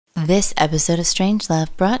This episode of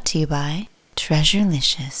StrangeLove brought to you by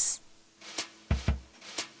Treasurelicious.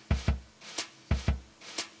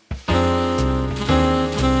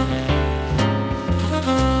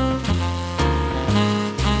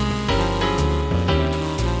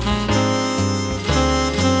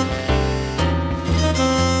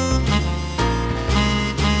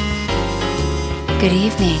 Good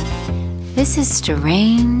evening. This is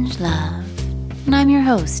StrangeLove, and I'm your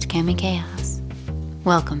host, Cami Kaos.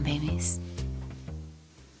 Welcome, babies.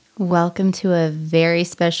 Welcome to a very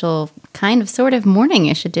special, kind of sort of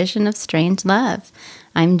morning-ish edition of StrangeLove.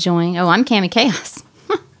 I'm Cami Kaos.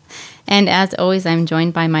 And as always, I'm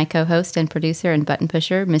joined by my co-host and producer and button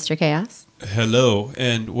pusher, Mr. Chaos. Hello,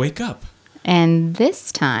 and wake up. And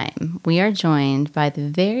this time, we are joined by the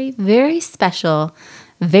very, very special,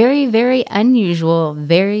 very, very unusual,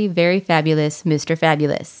 very, very fabulous Mr.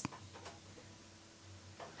 Fabulous.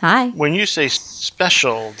 Hi. When you say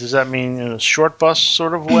special, does that mean in a short bus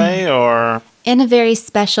sort of way, or? In a very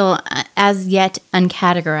special, as yet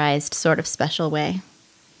uncategorized sort of special way.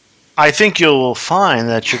 I think you'll find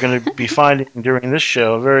that you're going to be finding during this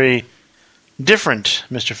show a very different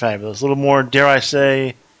Mr. Fabulous. A little more, dare I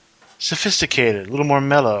say, sophisticated, a little more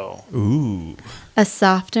mellow. Ooh. A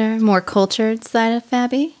softer, more cultured side of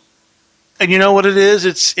Fabby? And you know what it is?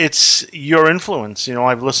 It's your influence. You know,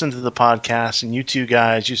 I've listened to the podcast, and you two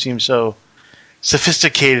guys, you seem so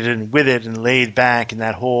sophisticated and witted and laid back in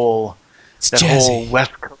that whole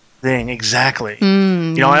West Coast thing. Exactly.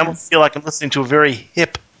 You know, I almost feel like I'm listening to a very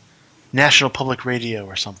hip National Public Radio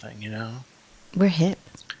or something, you know? We're hip.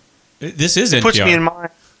 This is NPR.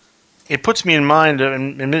 It puts me in mind,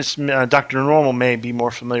 and Dr. Normal may be more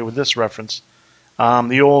familiar with this reference.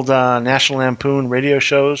 The old National Lampoon radio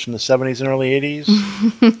shows from the 70s and early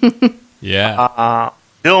 80s. Yeah.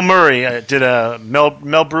 Bill Murray did a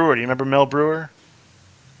Mel Brewer. Do you remember Mel Brewer?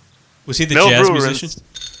 Was he the Mel jazz Brewer musician?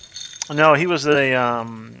 No, he was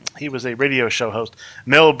a radio show host.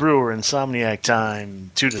 Mel Brewer, Insomniac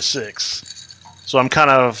Time, 2 to 6. So I'm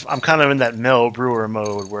kind of in that Mel Brewer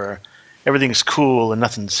mode where everything's cool and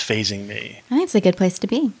nothing's phasing me. I think it's a good place to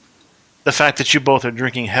be. The fact that you both are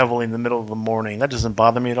drinking heavily in the middle of the morning, that doesn't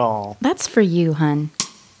bother me at all. That's for you, hun.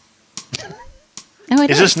 Oh,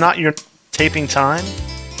 is this not your taping time?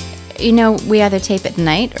 You know, we either tape at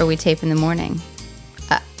night or we tape in the morning.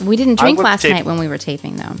 We didn't drink last night when we were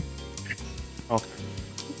taping, though. Okay.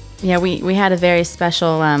 Yeah, we had a very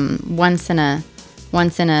special once in a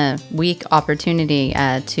week opportunity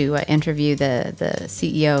to interview the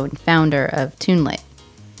CEO and founder of Toonlit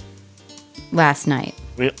last night.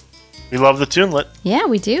 We love the Toonlit. Yeah,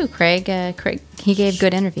 we do. Craig, he gave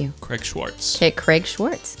good interview. Craig Schwartz. Okay, Craig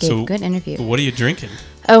Schwartz gave a good interview. What are you drinking?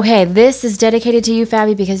 Okay, this is dedicated to you,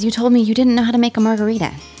 Fabby, because you told me you didn't know how to make a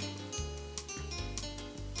margarita.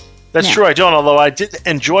 That's true, I don't, although I did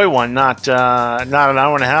enjoy one not an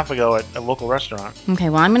hour and a half ago at a local restaurant. Okay,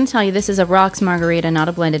 well, I'm going to tell you this is a rocks margarita, not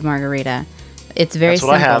a blended margarita. It's very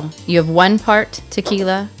simple. That's what I have. You have 1 part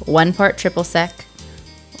tequila, 1 part triple sec,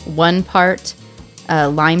 1 part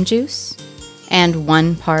lime juice, and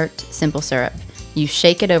 1 part simple syrup. You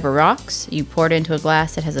shake it over rocks, you pour it into a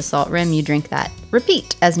glass that has a salt rim, you drink that.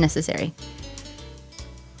 Repeat as necessary.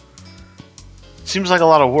 Seems like a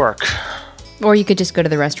lot of work. Or you could just go to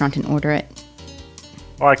the restaurant and order it.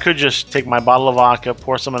 Or I could just take my bottle of vodka,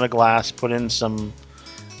 pour some in a glass, put in some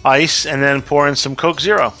ice, and then pour in some Coke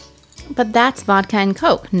Zero. But that's vodka and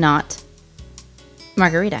Coke, not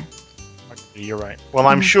margarita. You're right. Well,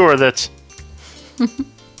 I'm sure that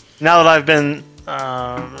now that I've been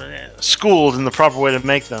schooled in the proper way to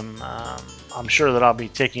make them, I'm sure that I'll be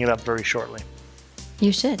taking it up very shortly.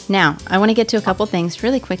 You should. Now, I want to get to a couple things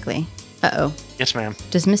really quickly. Uh-oh. Yes, ma'am.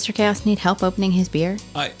 Does Mr. Chaos need help opening his beer?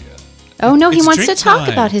 Oh, no, he wants to talk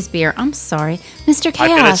about his beer. I'm sorry. Mr.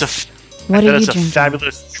 Chaos, I bet it's a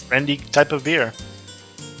fabulous, trendy type of beer.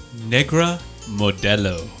 Negra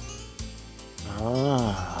Modelo.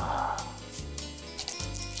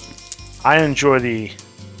 I enjoy the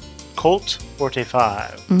Colt Forte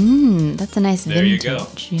 5. That's a nice vintage. There you go.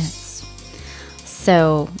 Yes.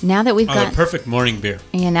 So now that we've got a perfect morning beer.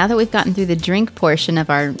 Yeah, now that we've gotten through the drink portion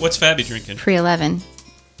of our What's Fabby drinking? Pre-11.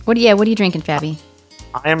 What are you drinking, Fabby?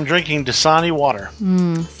 I am drinking Dasani water.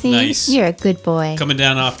 See, nice. You're a good boy. Coming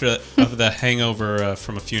down after the hangover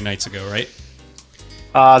from a few nights ago, right?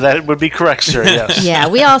 That would be correct, sir. Yes. Yeah,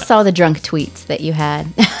 we all saw the drunk tweets that you had.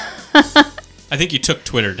 I think you took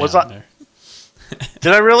Twitter down there.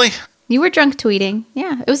 Did I really? You were drunk tweeting.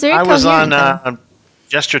 Yeah, it was very I was coherent, on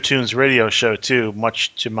Gesture Tunes radio show too,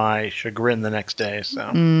 much to my chagrin the next day. So,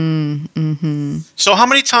 so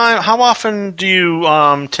how often do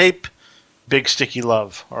you tape big sticky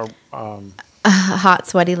love or Hot,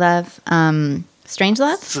 sweaty love.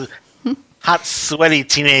 StrangeLove? hot, sweaty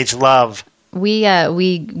teenage love. We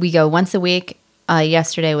go once a week.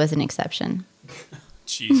 Yesterday was an exception.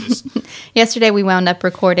 Jesus. Yesterday we wound up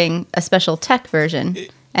recording a special tech version,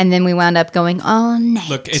 and then we wound up going all night.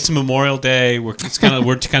 Look, it's Memorial Day. We're kind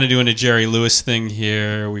of doing a Jerry Lewis thing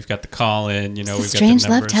here. We've got the call in. You know, we've got the numbers.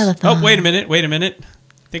 StrangeLove telethon. Oh, wait a minute. I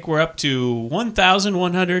think we're up to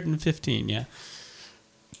 1,115. Yeah.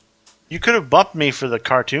 You could have bumped me for the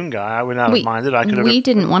cartoon guy. I would not have minded. We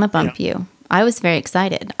didn't want to bump you. I was very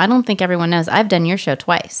excited. I don't think everyone knows. I've done your show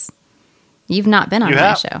twice. You've not been on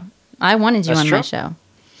my show. I wanted you on my show.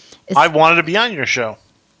 I wanted to be on your show.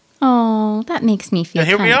 Oh, that makes me feel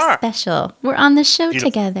kind of special. We're on the show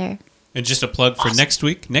together. And just a plug for next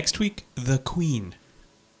week. Next week, the Queen.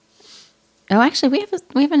 Oh, actually,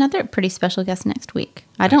 we have another pretty special guest next week.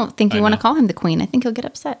 I don't think you want to call him the Queen. I think he'll get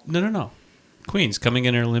upset. No. Queen's coming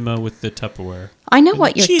in her limo with the Tupperware. I know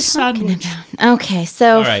what you're talking about. Okay,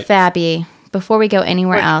 so Fabby, before we go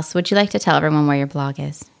anywhere else, would you like to tell everyone where your blog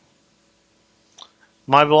is?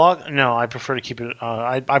 My blog? No, I prefer to keep it.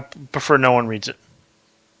 I prefer no one reads it.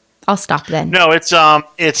 I'll stop then. No, it's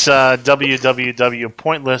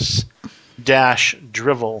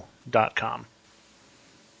www.pointless-drivel.com.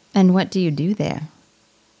 And what do you do there?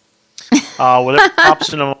 Whatever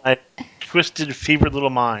pops into my twisted, fevered little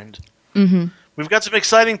mind. Mm-hmm. We've got some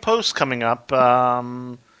exciting posts coming up.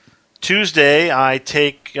 Tuesday, I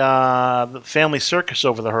take the Family Circus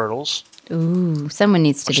over the hurdles. Ooh, someone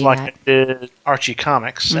needs to do that. I did Archie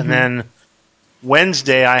Comics. Mm-hmm. And then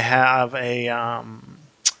Wednesday, I have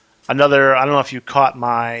another, I don't know if you caught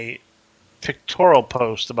my pictorial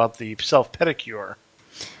post about the self-pedicure.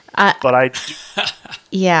 But I do,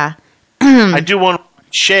 yeah. I do want to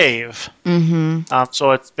shave. Mm-hmm.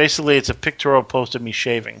 So it's a pictorial post of me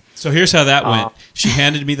shaving. So here's how that went. She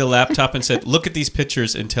handed me the laptop and said, look at these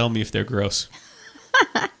pictures and tell me if they're gross.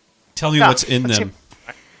 Tell me what's in them.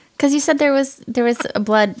 Because you said there was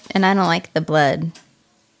blood, and I don't like the blood.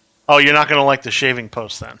 Oh, you're not going to like the shaving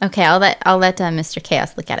post then? Okay, I'll let Mr.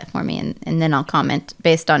 Chaos look at it for me, and then I'll comment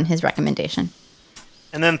based on his recommendation.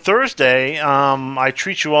 And then Thursday, I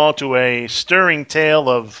treat you all to a stirring tale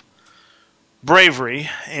of bravery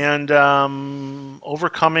and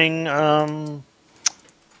overcoming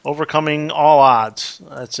all odds.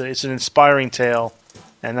 It's an inspiring tale,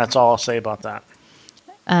 and that's all I'll say about that.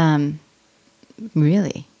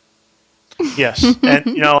 Really? Yes,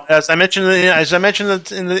 and as I mentioned near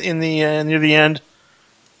the end,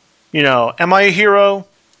 am I a hero?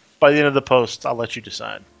 By the end of the post, I'll let you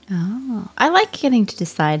decide. Oh, I like getting to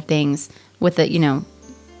decide things with a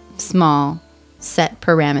small set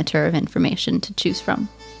parameter of information to choose from.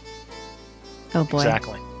 Oh boy!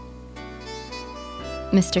 Exactly.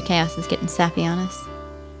 Mr. Chaos is getting sappy on us.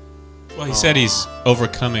 Well, he said he's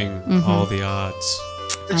overcoming all the odds.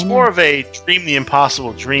 It's more of a dream the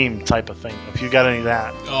impossible dream type of thing, if you got any of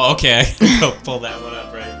that. Oh, okay. I can go pull that one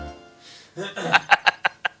up, right?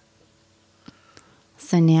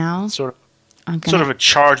 So now... Sort of a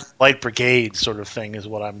charged light brigade sort of thing is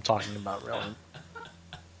what I'm talking about, really.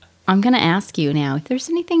 I'm going to ask you now, if there's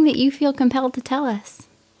anything that you feel compelled to tell us.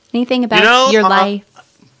 Anything about your life.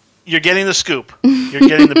 You're getting the scoop. You're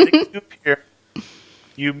getting the big scoop here.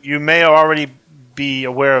 You may already be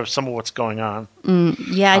aware of some of what's going on.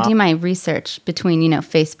 Yeah, I do my research between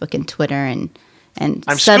Facebook and Twitter and I'm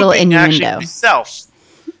subtle innuendo. Actually myself,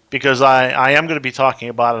 because I am going to be talking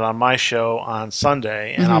about it on my show on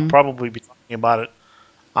Sunday, and I'll probably be talking about it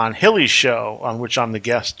on Hilly's show, on which I'm the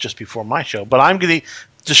guest just before my show. But I'm going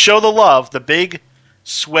to show the love, the big,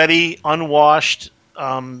 sweaty, unwashed,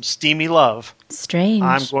 steamy love. Strange.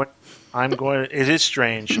 It is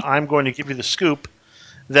strange. I'm going to give you the scoop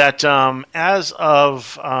that as of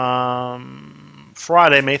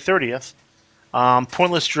Friday, May 30th,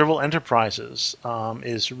 Pointless Drivel Enterprises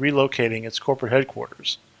is relocating its corporate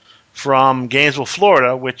headquarters from Gainesville,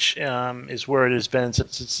 Florida, which is where it has been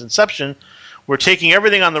since its inception. We're taking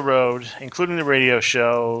everything on the road, including the radio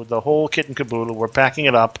show, the whole kit and caboodle. We're packing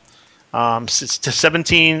it up. It's to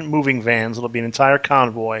 17 moving vans. It'll be an entire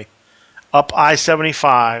convoy up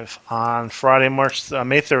I-75 on Friday,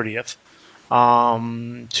 May 30th.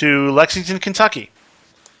 To Lexington, Kentucky,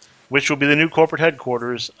 which will be the new corporate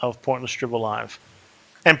headquarters of Pointless Drivel Live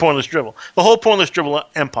and Pointless Drivel. The whole Pointless Drivel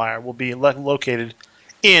empire will be located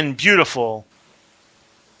in beautiful,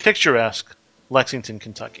 picturesque Lexington,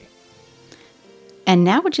 Kentucky. And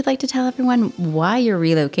now would you like to tell everyone why you're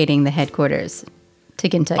relocating the headquarters to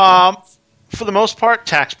Kentucky? For the most part,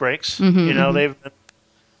 tax breaks. They've been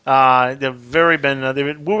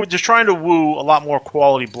just trying to woo a lot more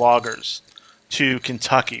quality bloggers to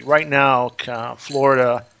Kentucky. Right now,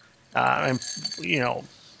 Florida, and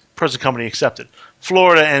present company accepted.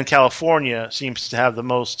 Florida and California seems to have the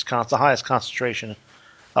highest concentration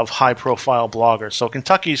of high-profile bloggers. So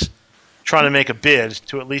Kentucky's trying to make a bid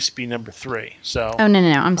to at least be number 3. So. Oh, no.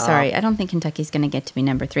 I'm sorry. I don't think Kentucky's going to get to be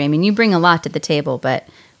number 3. I mean, you bring a lot to the table, but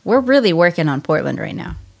we're really working on Portland right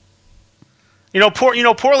now.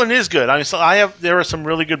 Portland is good. I mean, there are some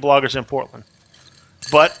really good bloggers in Portland,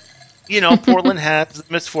 but Portland has the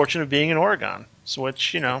misfortune of being in Oregon,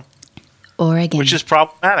 which is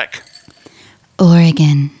problematic.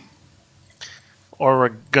 Oregon.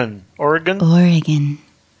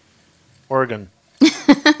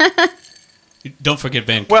 Don't forget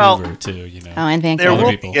Vancouver too. Oh, and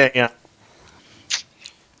Vancouver. Yeah.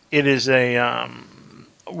 It is a.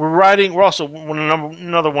 We're also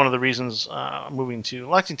another one of the reasons moving to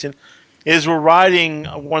Lexington is we're riding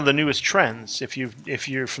one of the newest trends. If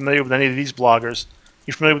you're familiar with any of these bloggers,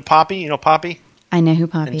 you're familiar with Poppy. You know Poppy? I know who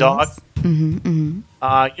Poppy Dog. is. Mm-hmm.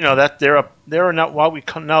 That there are not what we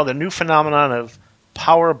call now the new phenomenon of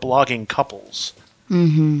power blogging couples.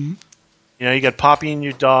 Mm-hmm. You got Poppy and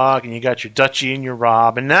your dog, and you got your Dutchie and your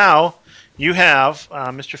Rob, and now you have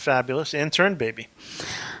Mr. Fabulous and Turn Baby.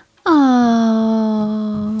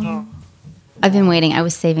 Oh. I've been waiting. I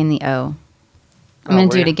was saving the O. I'm going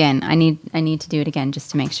to do it again. I need to do it again just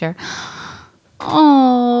to make sure.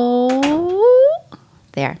 Oh.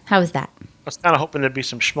 There. How was that? I was kind of hoping there'd be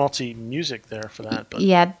some schmaltzy music there for that. But.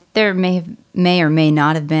 Yeah, there may or may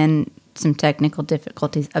not have been some technical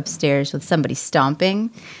difficulties upstairs with somebody stomping.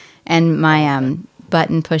 And my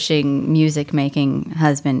button-pushing, music-making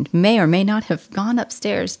husband may or may not have gone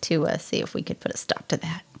upstairs to see if we could put a stop to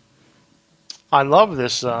that. I love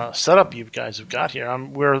this setup you guys have got here.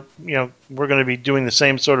 We're going to be doing the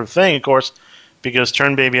same sort of thing, of course, because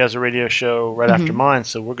Turn Baby has a radio show right after mine.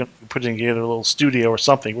 So we're going to be putting together a little studio or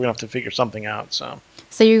something. We're going to have to figure something out. So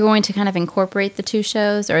you're going to kind of incorporate the two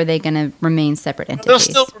shows, or are they going to remain separate entities? They'll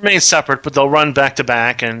still remain separate, but they'll run back to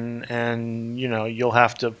back, and you'll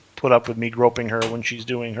have to put up with me groping her when she's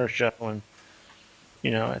doing her show, and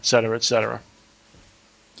et cetera, et cetera.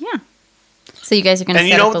 Yeah. So you guys are going to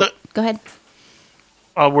set up. Go ahead.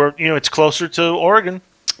 It's closer to Oregon.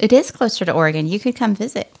 It is closer to Oregon. You could come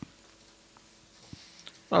visit.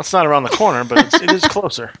 Well, it's not around the corner, but it is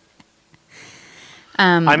closer.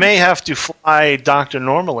 I may have to fly Dr.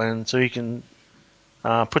 Normal in so he can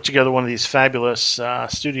put together one of these fabulous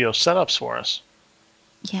studio setups for us.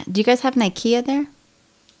 Yeah. Do you guys have an IKEA there?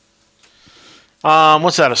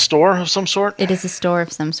 What's that? A store of some sort? It is a store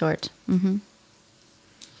of some sort. Mm-hmm.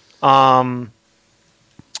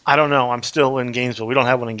 I don't know. I'm still in Gainesville. We don't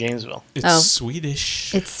have one in Gainesville. It's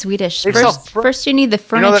Swedish. It's Swedish. First you need the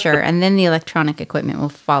furniture, and then the electronic equipment will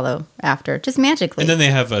follow after, just magically. And then they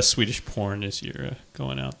have Swedish porn as you're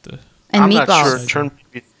going out the. And I'm meatballs. not sure. Turn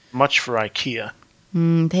much for IKEA.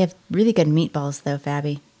 They have really good meatballs, though,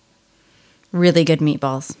 Fabby. Really good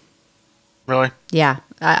meatballs. Really? Yeah.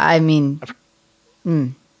 I mean.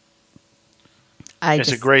 There's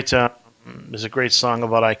a great song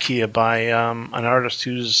about IKEA by an artist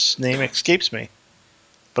whose name escapes me,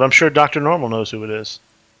 but I'm sure Dr. Normal knows who it is.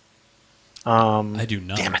 I do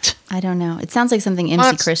not. Damn it! I don't know. It sounds like something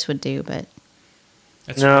MC Chris would do, but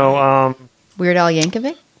no. Weird Al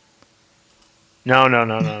Yankovic?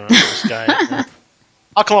 No. This guy.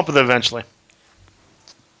 I'll come up with it eventually.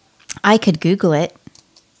 I could Google it.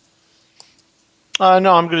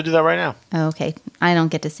 No, I'm going to do that right now. Oh, okay. I don't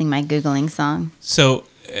get to sing my Googling song. So,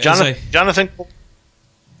 Jonathan.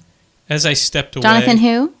 As I stepped away. Jonathan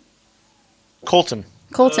who? Colton.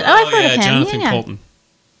 Colton. Oh, I've heard of him. Jonathan yeah. Colton.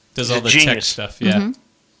 Does all the genius. tech stuff, yeah. Mm-hmm.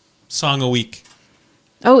 Song a week.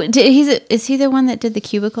 Oh, is he the one that did the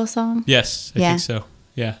Cubicle song? Yes, I think so.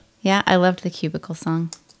 Yeah. Yeah, I loved the Cubicle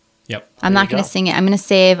song. Yep. I'm not going to sing it. I'm going to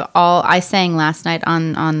save all. I sang last night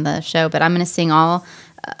on the show, but I'm going to sing all.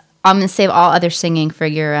 I'm going to save all other singing for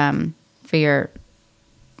your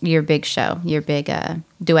big show, your big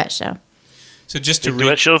duet show. So just to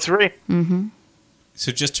duet show 3. Mm-hmm.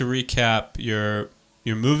 So just to recap, you're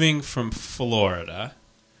moving from Florida,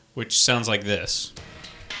 which sounds like this,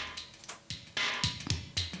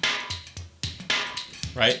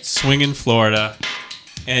 right? Swinging Florida,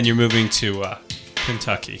 and you're moving to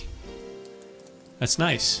Kentucky. That's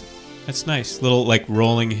nice. That's nice. Little like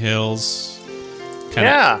rolling hills. Kind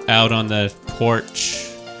of out on the porch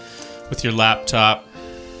with your laptop,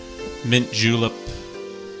 mint julep,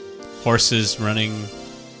 horses running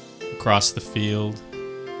across the field.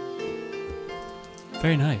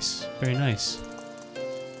 Very nice. Very nice.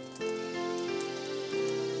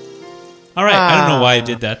 All All right. I don't know why I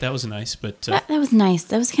did that. That was nice, but That was nice.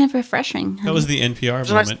 That was kind of refreshing. that was the NPR It was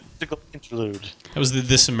a moment. nice interlude. That was the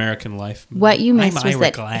This American Life. What you missed was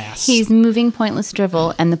that he's moving Pointless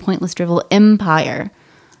Drivel and the Pointless Drivel Empire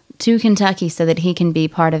to Kentucky so that he can be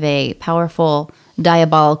part of a powerful,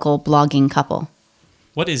 diabolical blogging couple.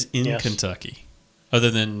 What is in Kentucky, other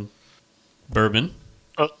than bourbon?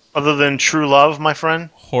 Other than true love, my friend?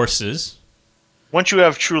 Horses. Once you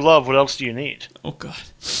have true love, what else do you need? Oh, God.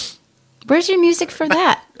 Where's your music for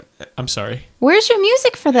that? I'm sorry. Where's your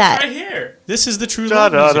music for that? Right here. This is the true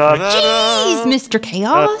love music. Jeez, Mr.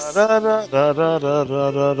 Chaos.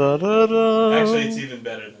 Actually, it's even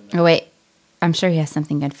better than that. Oh, wait. I'm sure he has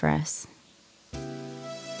something good for us.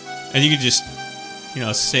 And you could just,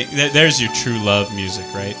 say, there's your true love music,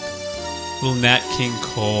 right? Little Nat King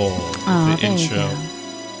Cole with the intro.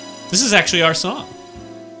 This is actually our song.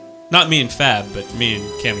 Not me and Fab, but me and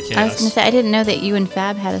Cami Kaos. I was going to say, I didn't know that you and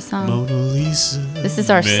Fab had a song. Mona Lisa. This is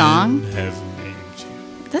our song? Have named you.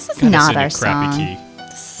 This is not our song. Key.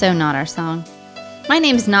 So not our song. My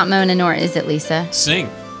name is not Mona, nor is it Lisa. Sing.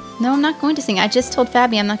 No, I'm not going to sing. I just told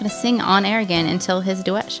Fabby I'm not going to sing on air again until his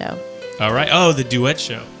duet show. All right. Oh, the duet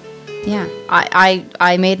show. Yeah.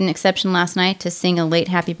 I made an exception last night to sing a late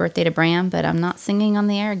happy birthday to Bram, but I'm not singing on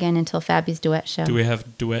the air again until Fabby's duet show. Do we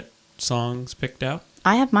have duet songs picked out?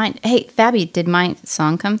 I have mine. Hey, Fabby, did my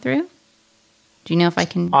song come through? Do you know if I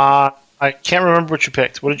can... I can't remember what you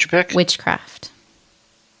picked. What did you pick? Witchcraft.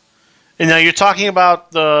 And now you're talking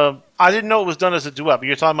about the... I didn't know it was done as a duet, but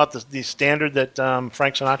you're talking about the standard that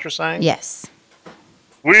Frank Sinatra sang? Yes.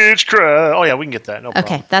 Witchcraft. Oh, yeah, we can get that. No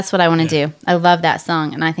problem. Okay, that's what I want to do. I love that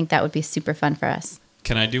song, and I think that would be super fun for us.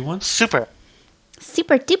 Can I do one? Super.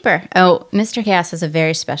 Super duper. Oh, Mr. Chaos has a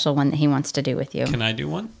very special one that he wants to do with you. Can I do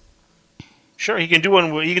one? Sure, he can do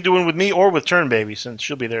one. He can do one with me or with Turn Baby, since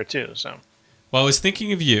she'll be there too. So. Well, I was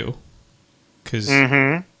thinking of you, because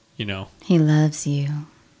he loves you.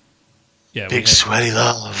 Yeah, big sweaty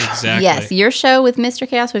love. Exactly. Yes, your show with Mr.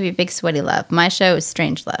 Chaos would be Big Sweaty Love. My show is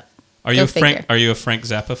StrangeLove. Are you a Frank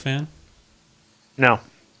Zappa fan? No.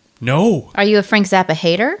 No. Are you a Frank Zappa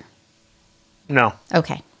hater? No.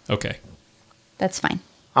 Okay. That's fine.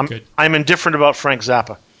 I'm indifferent about Frank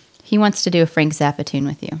Zappa. He wants to do a Frank Zappa tune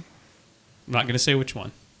with you. I'm not going to say which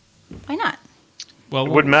one. Why not? Well,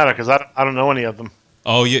 it wouldn't matter because I don't know any of them.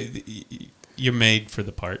 Oh, you're made for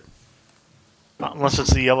the part. Unless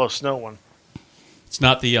it's the Yellow Snow one. It's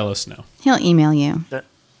not the Yellow Snow. He'll email you. Did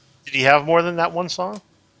he have more than that one song?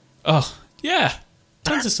 Oh, yeah.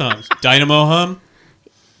 Tons of songs. Dynamo Hum.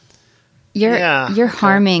 You're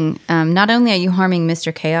harming. Not only are you harming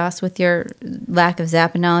Mr. Chaos with your lack of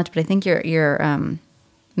Zappa knowledge, but I think you're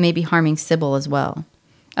maybe harming Sybil as well.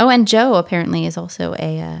 Oh, and Joe apparently is also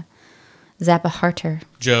a Zappa hearter.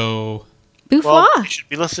 Joe. Bouffois. Well, you should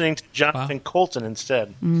be listening to Jonathan Colton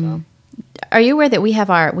instead. So. Are you aware that we have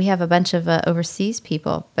a bunch of overseas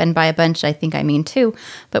people, and by a bunch I think I mean two,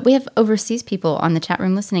 but we have overseas people on the chat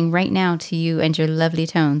room listening right now to you and your lovely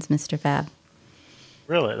tones, Mr. Fab.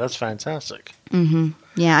 Really, that's fantastic. Mm-hmm.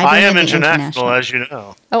 Yeah, I am international, as you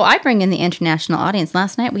know. Oh, I bring in the international audience.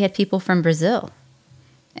 Last night we had people from Brazil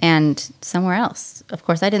and somewhere else. Of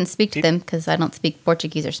course, I didn't speak to them because I don't speak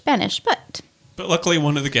Portuguese or Spanish, but luckily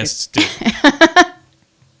one of the guests did.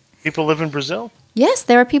 People live in Brazil? Yes,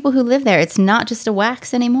 there are people who live there. It's not just a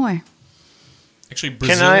wax anymore. Actually,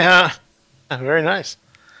 Brazil... Can I... very nice.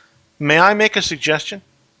 May I make a suggestion?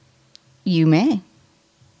 You may.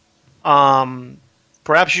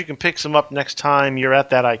 Perhaps you can pick some up next time you're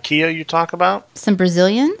at that IKEA you talk about. Some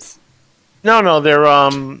Brazilians? No,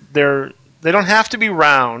 they don't have to be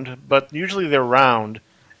round, but usually they're round,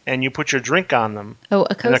 and you put your drink on them. Oh, a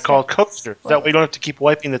coaster. And they're called coasters. That way you don't have to keep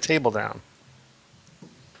wiping the table down.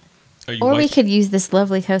 Or we could use this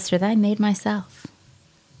lovely coaster that I made myself.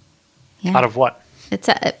 Yeah. Out of what? It's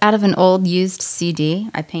out of an old used CD.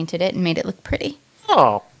 I painted it and made it look pretty.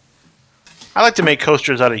 Oh. I like to make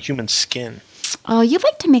coasters out of human skin. Oh, you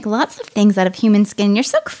like to make lots of things out of human skin. You're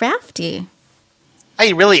so crafty. I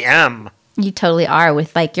really am. You totally are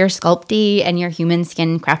with like your sculpty and your human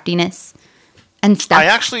skin craftiness and stuff. I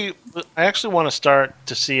actually want to start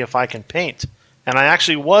to see if I can paint. And I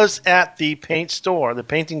actually was at the painting store,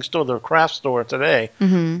 the craft store today.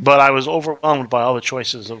 Mm-hmm. But I was overwhelmed by all the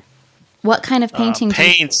choices of what kind of painting?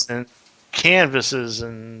 Paints and canvases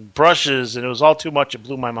and brushes, and it was all too much. It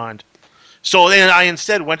blew my mind. So then I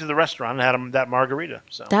instead went to the restaurant and had that margarita.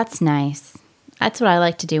 So that's nice. That's what I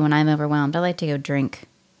like to do when I'm overwhelmed. I like to go drink.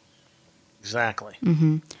 Exactly.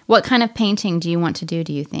 Mm-hmm. What kind of painting do you want to do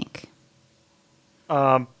think?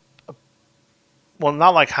 Well,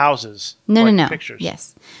 not like houses. No. Pictures.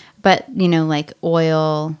 Yes. But, like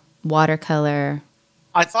oil watercolor.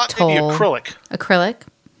 I thought maybe acrylic. Acrylic.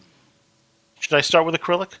 Should I start with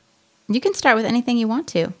acrylic? You can start with anything you want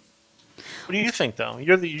to. What do you think, though?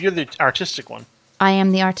 You're the artistic one. I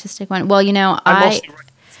am the artistic one. Well,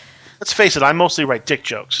 let's face it, I mostly write dick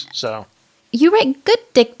jokes, so. You write good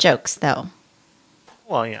dick jokes, though.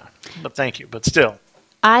 Well, yeah, but thank you. But still.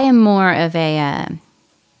 I am more of a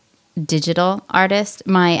digital artist.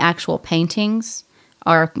 My actual paintings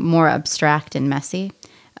are more abstract and messy,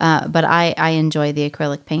 but I enjoy the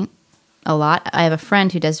acrylic paint a lot. I have a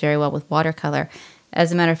friend who does very well with watercolor.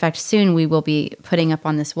 As a matter of fact, soon we will be putting up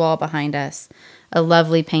on this wall behind us a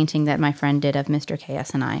lovely painting that my friend did of Mr.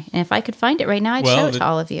 Chaos and I. And if I could find it right now, I'd show it to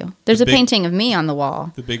all of you. There's a painting of me on the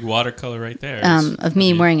wall. The big watercolor right there. Of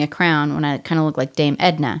me wearing a crown when I kind of look like Dame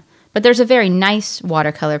Edna. But there's a very nice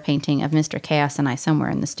watercolor painting of Mr. Chaos and I somewhere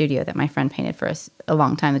in the studio that my friend painted for us a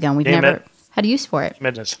long time ago, and we've never had use for it. Dame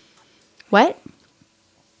Edna's. What?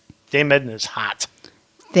 Dame Edna's hot.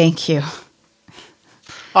 Thank you.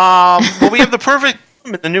 Well, we have the perfect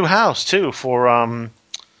room in the new house too for a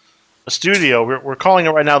studio. We're calling it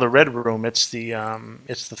right now the Red Room. It's the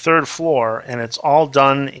third floor, and it's all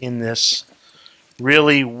done in this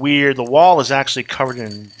really weird. The wall is actually covered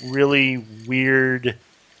in really weird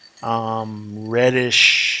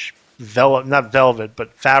reddish not velvet,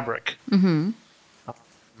 but fabric. Mm-hmm.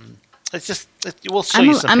 It's just we'll show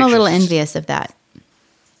you some I'm pictures. a little envious of that.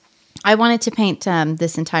 I wanted to paint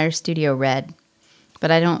this entire studio red. But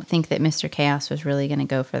I don't think that Mr. Chaos was really going to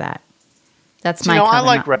go for that. That's my color. I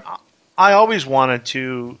like red. I always wanted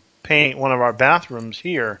to paint one of our bathrooms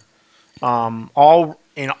here, all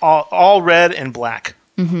red and black.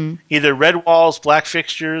 Mm-hmm. Either red walls, black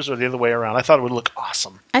fixtures, or the other way around. I thought it would look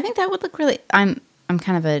awesome. I think that would look really. I'm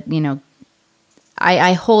kind of a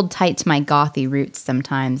I hold tight to my gothy roots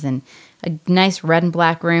sometimes, and a nice red and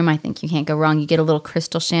black room. I think you can't go wrong. You get a little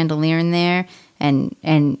crystal chandelier in there. And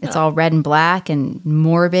it's all red and black and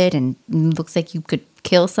morbid and looks like you could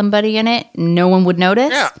kill somebody in it. No one would notice.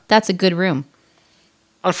 Yeah. That's a good room.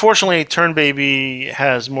 Unfortunately, Turn Baby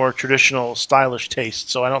has more traditional, stylish taste,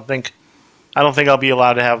 so I don't think I'll be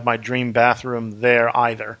allowed to have my dream bathroom there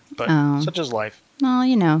either. But such is life. Well,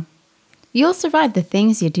 you'll survive the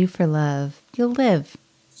things you do for love. You'll live.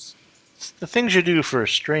 The things you do for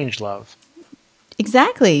StrangeLove.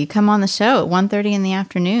 Exactly. You come on the show at 1:30 in the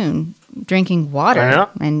afternoon, drinking water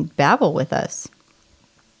and babble with us.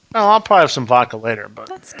 Well, I'll probably have some vodka later, but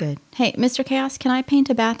that's good. Hey, Mr. Chaos, can I paint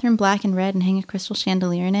a bathroom black and red and hang a crystal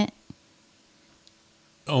chandelier in it?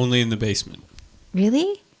 Only in the basement.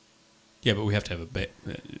 Really? Yeah, but we have to have a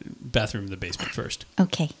bathroom in the basement first.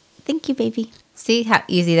 Okay. Thank you, baby. See how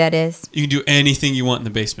easy that is? You can do anything you want in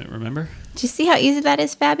the basement, remember? Do you see how easy that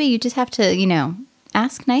is, Fabby? You just have to,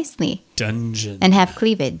 ask nicely. Dungeon. And have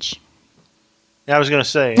cleavage. Yeah, I was going to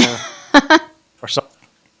say, or something.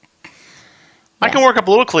 Yes. I can work up a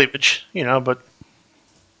little cleavage, but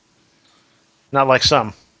not like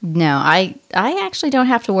some. No, I actually don't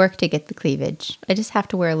have to work to get the cleavage. I just have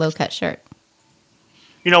to wear a low-cut shirt.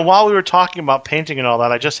 While we were talking about painting and all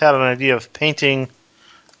that, I just had an idea of painting.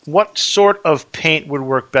 What sort of paint would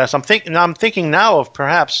work best? I'm thinking now of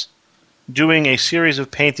perhaps doing a series of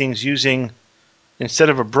paintings using, instead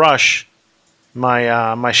of a brush, my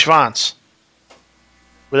Schwanz.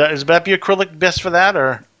 Would that be acrylic best for that,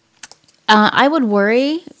 or? I would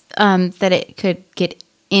worry that it could get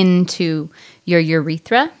into your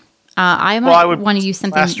urethra. I would want to use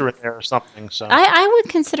something plaster in there or something. So I would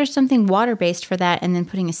consider something water-based for that, and then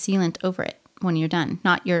putting a sealant over it when you're done.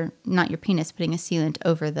 Not your penis, putting a sealant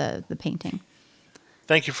over the painting.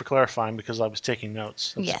 Thank you for clarifying, because I was taking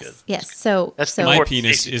notes. That's yes, good. Yes. So my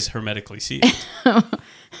penis is hermetically sealed.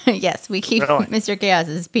 Yes, we keep Mr.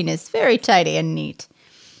 Chaos's penis very tidy and neat.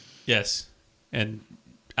 Yes, and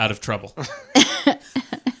out of trouble.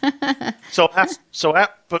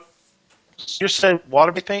 But you said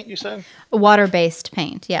water-based paint, you said? A water-based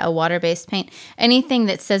paint, yeah, a water-based paint. Anything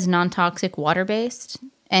that says non-toxic water-based,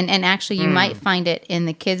 and actually you might find it in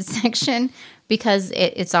the kids section, because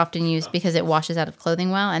it's often used because it washes out of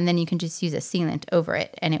clothing well, and then you can just use a sealant over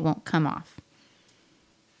it, and it won't come off.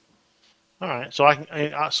 All right, so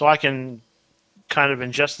I can kind of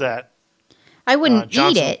ingest that. I wouldn't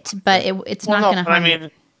eat it, but it's not going to harm you.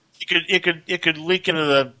 It could leak into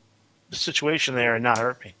the situation there and not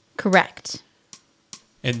hurt me. Correct.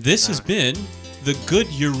 And this has been the Good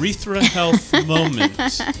Urethra Health Moment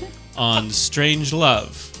on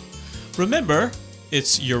StrangeLove. Remember,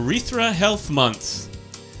 it's Urethra Health Month.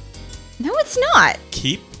 No, it's not.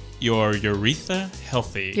 Keep your urethra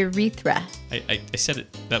healthy. Urethra. I said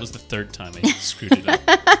it. That was the third time I screwed it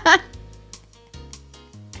up.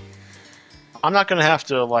 I'm not going to have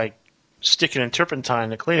to like stick it in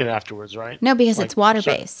turpentine to clean it afterwards, right? No, because like, it's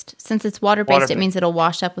water-based. Since it's water-based, it means it'll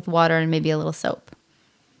wash up with water and maybe a little soap.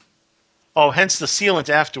 Oh, hence the sealant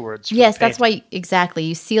afterwards. Yes, that's why, exactly.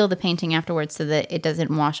 You seal the painting afterwards so that it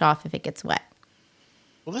doesn't wash off if it gets wet.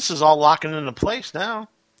 Well, this is all locking into place now.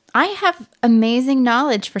 I have amazing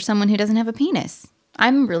knowledge for someone who doesn't have a penis.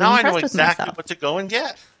 I'm really impressed with myself. Now I know exactly what to go and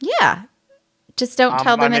get. Yeah. Just don't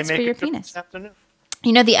tell them it's for your penis.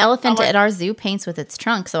 You know, the elephant at our zoo paints with its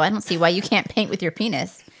trunk, so I don't see why you can't paint with your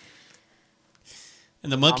penis.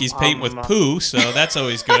 And the monkeys paint with poo, so that's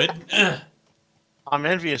always good. I'm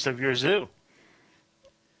envious of your zoo.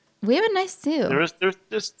 We have a nice zoo.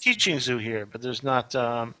 There's teaching zoo here, but there's not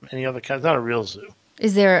any other kind. Not a real zoo.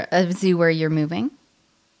 Is there a zoo where you're moving?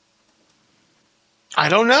 I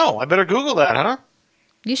don't know. I better Google that, huh?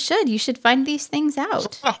 You should. You should find these things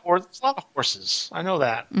out. There's a lot of horses. I know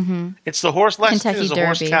that. Mm-hmm. It's the horse. Lexington is the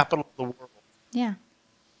horse capital of the world. Yeah,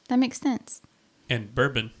 that makes sense. And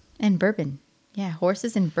bourbon. And bourbon. Yeah,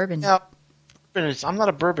 horses and bourbon. Yeah, I'm not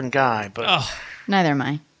a bourbon guy, but neither am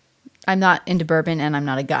I. I'm not into bourbon, and I'm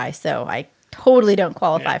not a guy, so I totally don't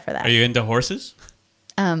qualify for that. Are you into horses?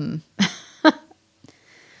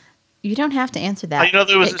 You don't have to answer that.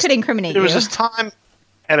 It could incriminate you. There was this time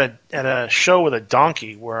at a show with a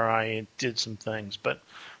donkey where I did some things, but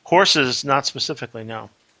horses, not specifically, no.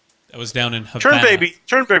 That was down in Havana.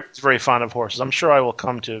 Turnbaby is very fond of horses. I'm sure I will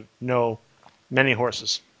come to know many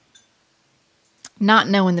horses. Not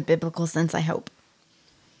know in the biblical sense, I hope.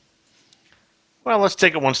 Well, let's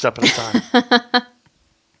take it one step at a time.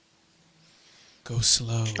 Go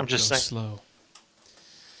slow. I'm just saying. Slow.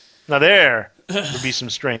 Now there would be some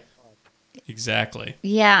strength. Exactly.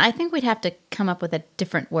 Yeah, I think we'd have to come up with a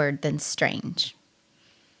different word than strange.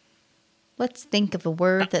 Let's think of a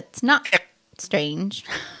word that's not strange.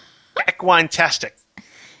 Equine-tastic.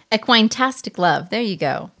 Equine-tastic love. There you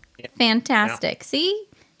go. Yeah. Fantastic. Yeah. See?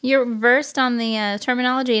 You're versed on the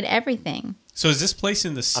terminology and everything. So is this place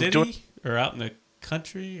in the city or out in the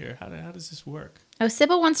country? Or how does this work? Oh,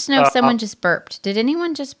 Sybil wants to know if someone just burped. Did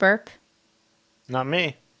anyone just burp? Not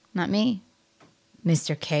me. Not me.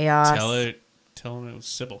 Mr. Chaos. Tell him it was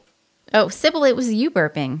Sybil. Oh, Sybil, it was you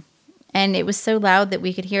burping. And it was so loud that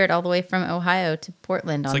we could hear it all the way from Ohio to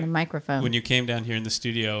Portland on the microphone. When you came down here in the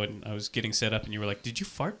studio and I was getting set up and you were like, "Did you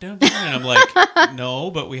fart down here?" And I'm like,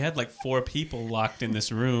 "No, but we had like 4 people locked in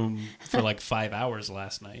this room for like 5 hours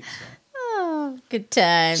last night." So. Oh, good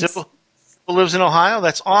times. Sybil lives in Ohio?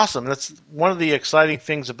 That's awesome. That's one of the exciting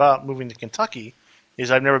things about moving to Kentucky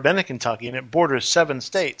is I've never been to Kentucky, and it borders 7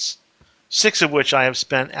 states. 6 of which I have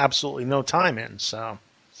spent absolutely no time in. So,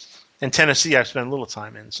 and Tennessee I've spent little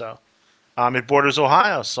time in. So, it borders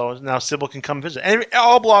Ohio. So now Sybil can come visit. And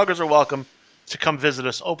all bloggers are welcome to come visit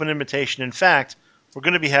us. Open invitation. In fact, we're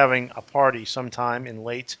going to be having a party sometime in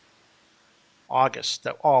late August.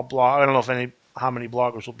 That I don't know how many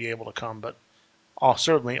bloggers will be able to come, but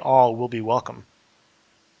certainly all will be welcome.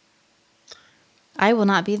 I will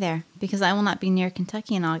not be there because I will not be near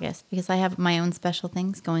Kentucky in August because I have my own special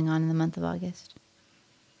things going on in the month of August.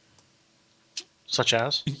 Such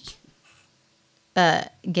as?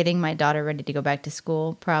 Getting my daughter ready to go back to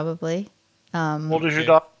school, probably. What is your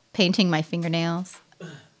daughter? Painting my fingernails.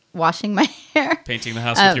 Washing my hair. Painting the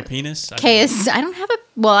house with your penis? Kay is, I don't have a,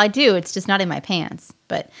 well, I do. It's just not in my pants.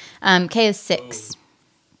 But Kay is 6.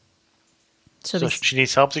 So she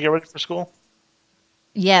needs help to get ready for school?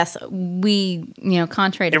 Yes, we,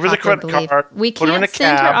 contrary to give her the credit card, we can't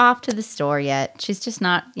send her off to the store yet. She's just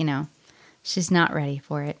not, she's not ready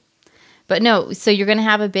for it. But no, so you're going to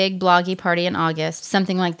have a big bloggy party in August,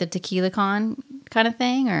 something like the Tequila Con kind of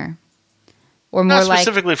thing, or more not like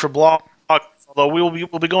specifically for blog, although we'll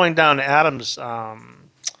be going down to Adams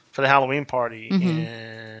for the Halloween party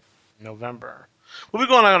in November. We'll be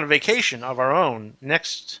going on a vacation of our own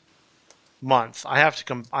next month. I have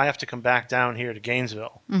to come back down here to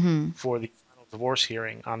Gainesville for the final divorce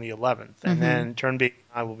hearing on the 11th, and then Turnbaby and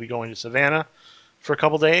I will be going to Savannah for a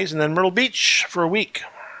couple days, and then Myrtle Beach for a week.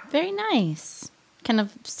 Very nice, kind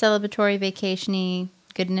of celebratory, vacationy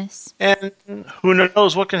goodness. And who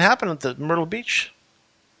knows what can happen at the Myrtle Beach?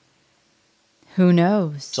 Who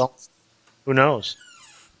knows? So, who knows?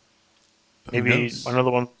 Maybe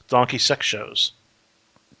another one of donkey sex shows.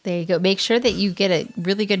 There you go. Make sure that you get a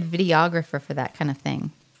really good videographer for that kind of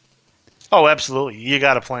thing. Oh, absolutely. You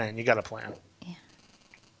got to plan. Yeah.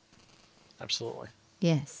 Absolutely.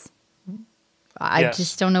 Yes. I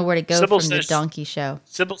just don't know where to go Sybil from the donkey show.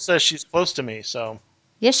 Sybil says she's close to me, so.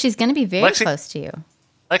 Yes, she's going to be very close to you.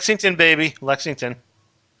 Lexington, baby. Lexington.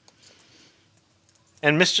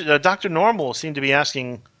 And Dr. Normal seemed to be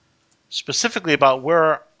asking specifically about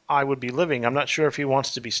where I would be living. I'm not sure if he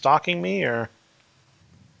wants to be stalking me or...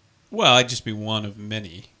 Well, I'd just be one of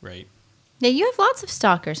many, right? Yeah, you have lots of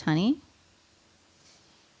stalkers, honey.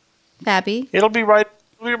 Fabby. It'll be right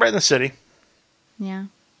in the city. Yeah.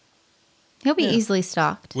 He'll be easily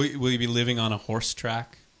stalked. Will you be living on a horse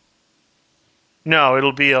track? No,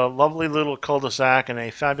 it'll be a lovely little cul-de-sac and a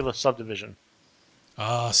fabulous subdivision.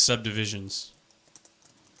 Ah, subdivisions.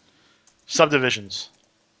 Subdivisions.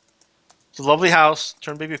 It's a lovely house.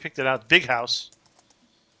 Turnbaby picked it out. Big house.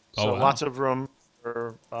 So lots of room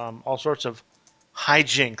for all sorts of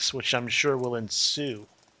hijinks, which I'm sure will ensue.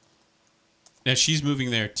 Now, she's moving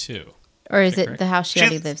there, too. Or is it the house she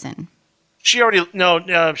already lives in? She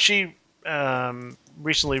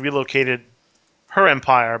recently relocated her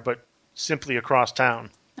empire, but simply across town.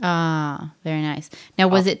 Ah, very nice. Now,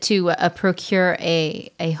 was it to procure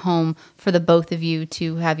a home for the both of you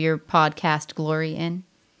to have your podcast glory in?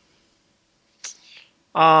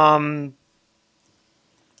 I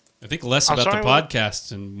think less about the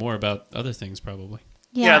podcast and more about other things, probably.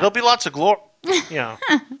 Yeah, there'll be lots of glory. Yeah.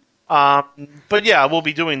 But yeah, we'll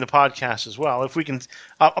be doing the podcast as well. If we can,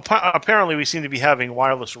 apparently we seem to be having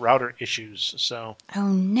wireless router issues. So, oh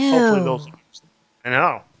no! Hopefully those. I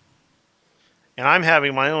know. And I'm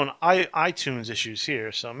having my own iTunes issues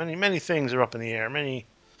here. So many things are up in the air. Many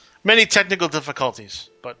technical difficulties,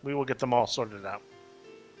 but we will get them all sorted out.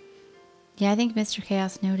 Yeah, I think Mr.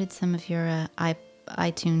 Chaos noted some of your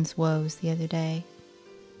iTunes woes the other day.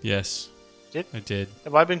 Yes, I did.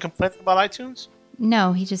 Have I been complaining about iTunes?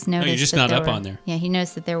 No, he just noticed. No, you're just not up on there. Yeah, he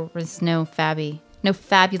noticed that there was no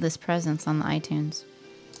fabulous presence on the iTunes.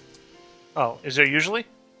 Oh, is there usually?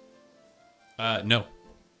 No.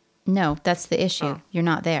 No, that's the issue. Oh. You're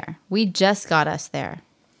not there. We just got us there.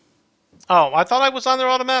 Oh, I thought I was on there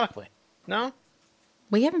automatically. No?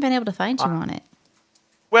 We haven't been able to find you on it.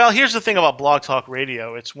 Well, here's the thing about Blog Talk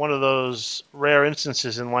Radio. It's one of those rare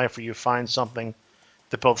instances in life where you find something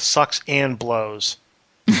that both sucks and blows.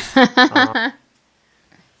 I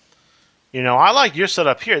like your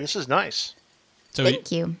setup here. This is nice. So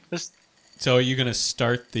Thank you. So are you going to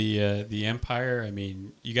start the empire? I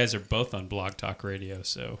mean, you guys are both on Blog Talk Radio,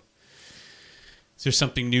 so is there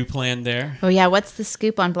something new planned there? Oh, yeah. What's the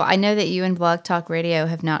scoop on Blog? I know that you and Blog Talk Radio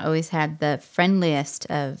have not always had the friendliest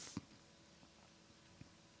of,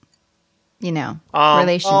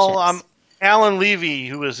 relationships. Well, Alan Levy,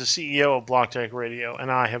 who is the CEO of Blog Talk Radio,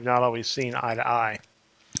 and I have not always seen eye to eye.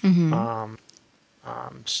 Mm-hmm.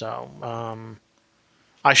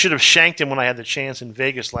 I should have shanked him when I had the chance in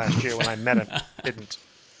Vegas last year when I met him. Didn't.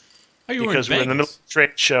 Oh, you were in Vegas? Because we're in the middle of a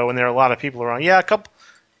trade show and there are a lot of people around. Yeah,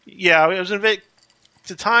 I was in Vegas.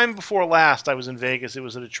 The time before last I was in Vegas, it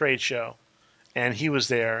was at a trade show. And he was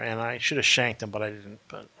there, and I should have shanked him, but I didn't.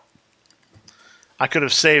 But I could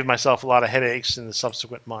have saved myself a lot of headaches in the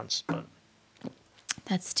subsequent months. But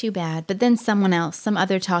that's too bad. But then someone else, some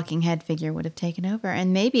other talking head figure would have taken over,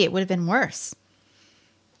 and maybe it would have been worse.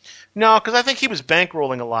 No, because I think he was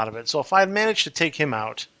bankrolling a lot of it. So if I had managed to take him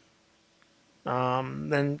out,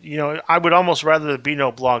 then, I would almost rather there be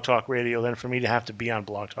no Blog Talk Radio than for me to have to be on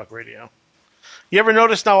Blog Talk Radio. You ever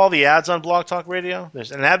notice now all the ads on Blog Talk Radio?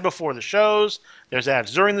 There's an ad before the shows. There's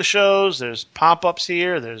ads during the shows. There's pop-ups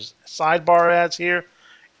here. There's sidebar ads here.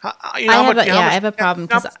 I have a problem.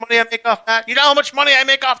 You know how much money I make off that? You know how much money I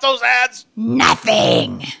make off those ads?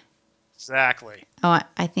 Nothing. Exactly. Oh,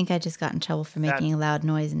 I think I just got in trouble for making a loud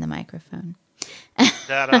noise in the microphone. Are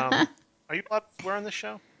you allowed to swear on this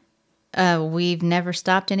show? We've never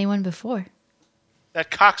stopped anyone before.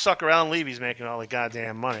 That cocksucker Alan Levy's making all the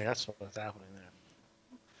goddamn money. That's what's happening there.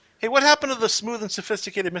 Hey, what happened to the smooth and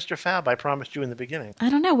sophisticated Mr. Fab I promised you in the beginning?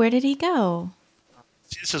 I don't know. Where did he go?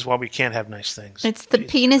 This is why we can't have nice things. It's the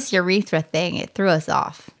penis urethra thing. It threw us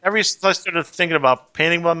off. I started thinking about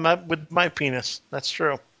painting with my penis. That's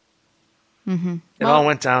true. Mm-hmm. It all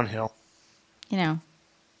went downhill. I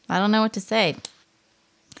don't know what to say.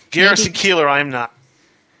 Garrison Keillor, I'm not.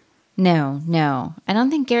 No. I don't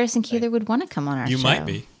think Garrison Keillor would want to come on our show. You might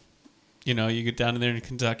be. You get down there in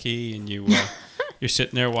Kentucky and you're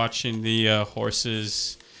sitting there watching the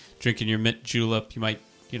horses, drinking your mint julep. You might,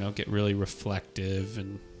 get really reflective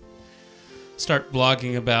and start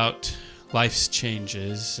blogging about life's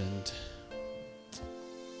changes and,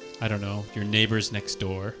 I don't know, your neighbors next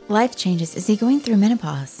door. Life changes. Is he going through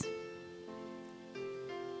menopause?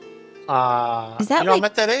 Is that I'm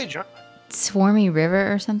at that age, aren't I? Swarmy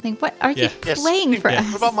River or something? What are you playing for us?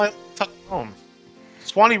 What about my home?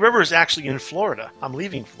 Swanee River is actually in Florida. I'm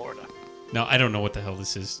leaving Florida. No, I don't know what the hell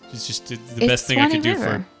this is. It's just the best thing I could do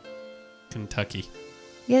for Kentucky.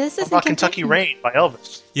 Yeah, this is Kentucky Rain by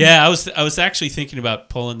Elvis. Yeah, I was actually thinking about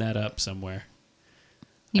pulling that up somewhere.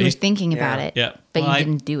 You were thinking about it, but you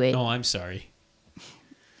didn't do it. Oh, I'm sorry.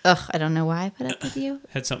 Ugh, I don't know why I put up with you.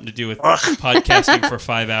 Had something to do with podcasting for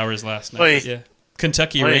 5 hours last night. Yeah,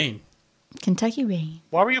 Kentucky Rain. Kentucky Rain.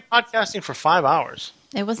 Why were you podcasting for 5 hours?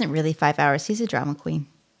 It wasn't really 5 hours. He's a drama queen.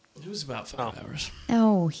 It was about 5 hours.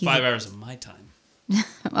 Oh, 5 hours of my time.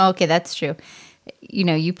 Okay, that's true. You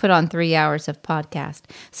know, you put on 3 hours of podcast.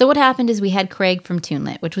 So what happened is we had Craig from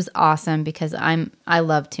TuneLit, which was awesome because I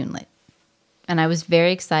love TuneLit. And I was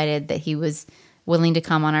very excited that he was willing to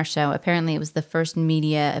come on our show. Apparently it was the first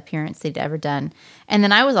media appearance they'd ever done. And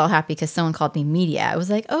then I was all happy because someone called me media. I was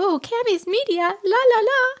like, oh, Cami's media, la la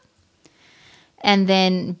la. And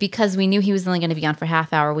then because we knew he was only going to be on for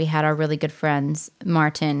half hour, we had our really good friends,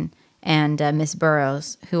 Martin and Miss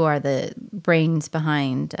Burrows, who are the brains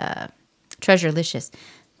behind Treasurelicious.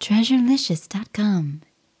 Treasurelicious.com.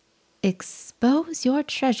 Expose your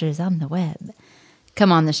treasures on the web.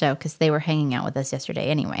 Come on the show because they were hanging out with us yesterday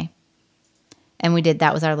anyway. And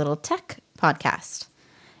that was our little tech podcast.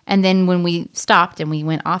 And then when we stopped and we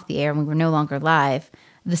went off the air and we were no longer live,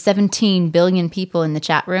 the 17 billion people in the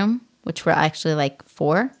chat room, which were actually like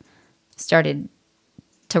 4, started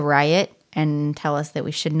to riot and tell us that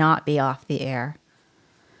we should not be off the air.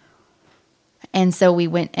 And so we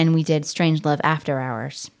went and we did StrangeLove After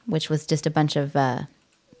Hours, which was just a bunch of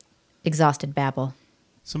exhausted babble.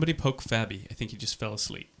 Somebody poke Fabby. I think he just fell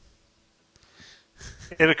asleep.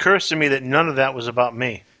 It occurs to me that none of that was about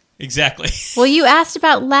me. Exactly. Well, you asked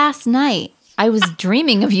about last night. I was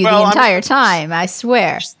dreaming of you the entire time, I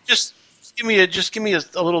swear. Just give me a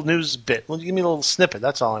little news bit. Give me a little snippet.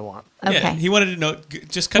 That's all I want. Okay. Yeah, he wanted to know.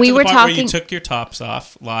 Just cut to the part where you took your tops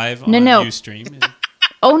off live on Ustream.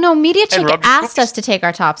 Oh, no, Media Chick asked us to take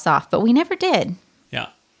our tops off, but we never did. Yeah,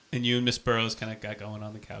 and you and Miss Burrows kind of got going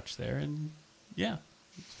on the couch there, and yeah,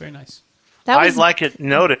 it's very nice. I'd like it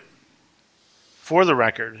noted, for the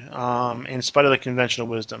record, in spite of the conventional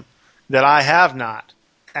wisdom, that I have not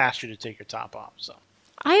asked you to take your top off. So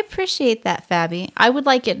I appreciate that, Fabby. I would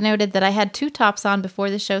like it noted that I had 2 tops on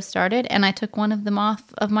before the show started, and I took one of them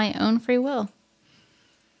off of my own free will.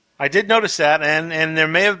 I did notice that, and there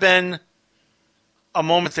may have been a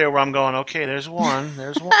moment there where I'm going, okay, there's one.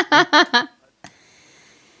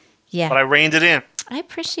 Yeah. But I reined it in. I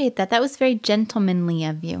appreciate that. That was very gentlemanly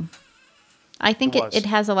of you. I think it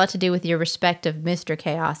has a lot to do with your respect of Mr.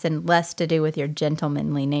 Chaos and less to do with your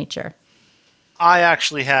gentlemanly nature. I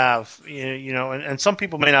actually have, you know, and some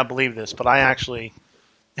people may not believe this, but I actually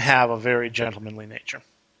have a very gentlemanly nature.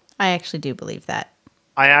 I actually do believe that.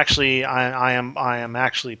 I am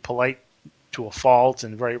actually polite to a fault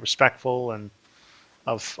and very respectful and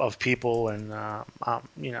of people and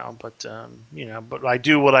but I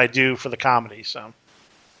do what I do for the comedy. So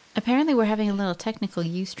apparently we're having a little technical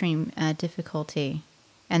Ustream difficulty,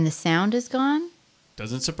 and the sound is gone.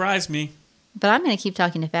 Doesn't surprise me. But I'm going to keep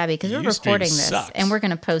talking to Fabby because we're recording this and we're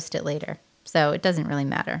going to post it later. So it doesn't really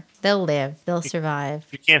matter. They'll live. They'll survive.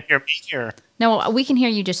 You can't hear me here. No, we can hear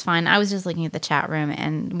you just fine. I was just looking at the chat room,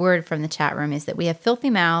 and word from the chat room is that we have filthy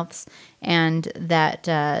mouths and that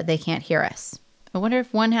they can't hear us. I wonder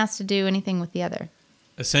if one has to do anything with the other.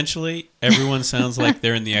 Essentially, everyone sounds like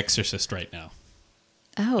they're in The Exorcist right now.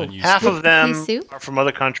 Oh. Half of them are from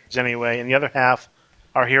other countries anyway, and the other half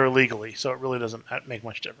are here illegally, so it really doesn't make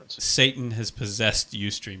much difference. Satan has possessed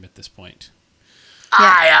Ustream at this point. Yeah.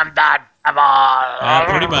 I am the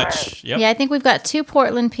devil. Pretty much. Yep. Yeah, I think we've got 2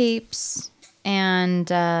 Portland peeps, and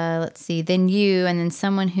let's see, then you, and then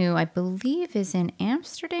someone who I believe is in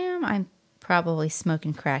Amsterdam. I'm probably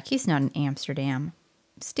smoking crack. He's not in Amsterdam.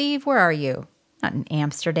 Steve, where are you? Not in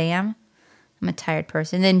Amsterdam. I'm a tired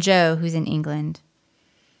person. Then Joe, who's in England.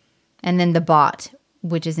 And then the bot,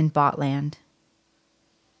 which is in Botland.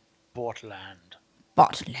 Botland,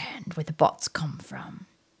 where the bots come from.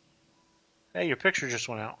 Hey, your picture just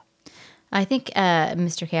went out. I think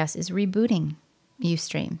Mr. Chaos is rebooting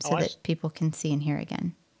Ustream so that people can see and hear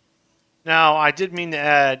again. Now, I did mean to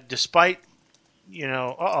add, despite,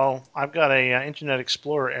 I've got a Internet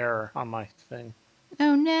Explorer error on my thing.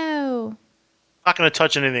 Oh, no. I'm not going to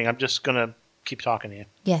touch anything. I'm just going to keep talking to you.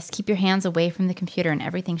 Yes, keep your hands away from the computer and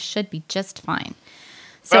everything should be just fine.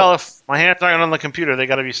 So, well, if my hands aren't on the computer, they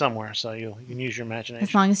got to be somewhere, so you can use your imagination.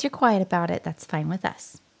 As long as you're quiet about it, that's fine with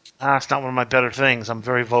us. It's not one of my better things. I'm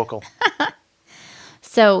very vocal.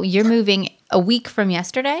 So you're moving a week from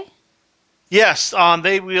yesterday? Yes,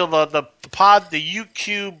 they will. The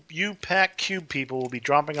UPack Cube people will be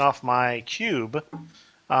dropping off my cube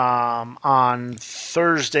on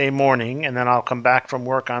Thursday morning, and then I'll come back from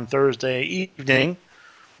work on Thursday evening,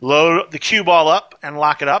 load the cube all up and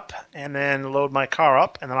lock it up, and then load my car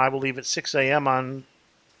up, and then I will leave at 6 a.m. on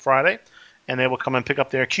Friday, and they will come and pick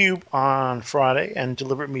up their cube on Friday and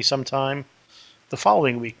deliver it to me sometime the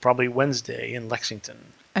following week, probably Wednesday in Lexington.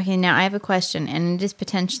 Okay, now I have a question, and it is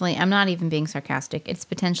potentially, I'm not even being sarcastic, it's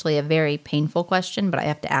potentially a very painful question, but I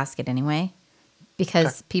have to ask it anyway,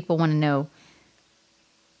 because people want to know,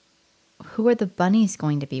 who are the bunnies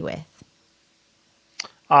going to be with?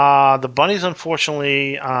 The bunnies,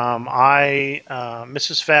 unfortunately,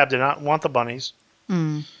 Mrs. Fab did not want the bunnies.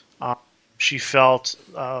 She felt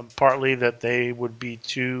partly that they would be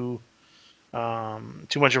too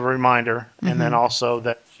much of a reminder, and then also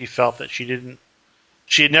that she felt that she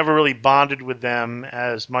had never really bonded with them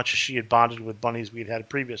as much as she had bonded with bunnies we'd had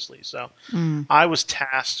previously. So I was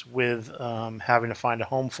tasked with having to find a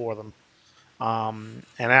home for them. And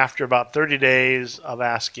after about 30 days of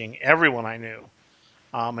asking everyone I knew,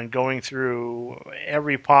 and going through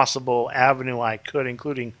every possible avenue I could,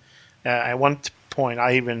 including at one point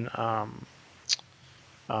I even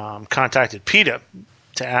contacted PETA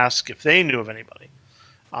to ask if they knew of anybody.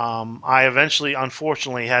 I eventually,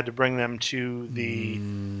 unfortunately, had to bring them to the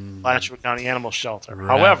Blanchard County Animal Shelter.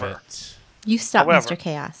 However, you stop, Mr.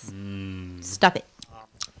 Chaos. Stop it,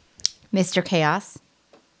 Mr. Chaos.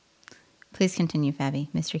 Please continue, Fabi.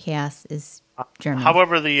 Mr. Chaos is German.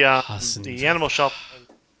 However, the animal shelter.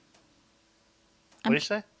 What do you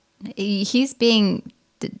say? He's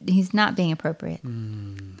not being appropriate.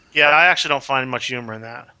 Yeah, I actually don't find much humor in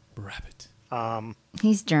that. Rabbit.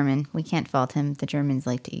 He's German. We can't fault him. The Germans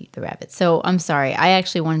like to eat the rabbit. So I'm sorry. I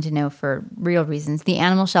actually wanted to know for real reasons. The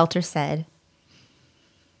animal shelter said.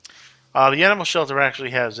 The animal shelter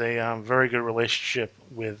actually has a very good relationship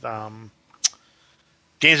with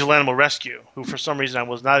Gainesville Animal Rescue, who for some reason I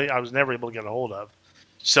was never able to get a hold of.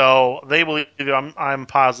 So they will either, I'm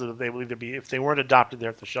positive they will either be, if they weren't adopted there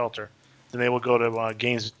at the shelter, then they will go to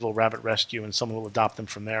Gainesville Rabbit Rescue, and someone will adopt them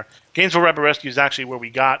from there. Gainesville Rabbit Rescue is actually where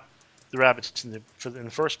we got the rabbits in the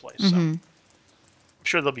first place. So I'm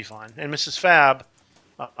sure they'll be fine. And Mrs. Fab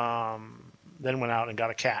then went out and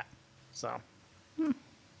got a cat. So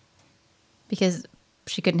because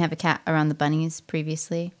she couldn't have a cat around the bunnies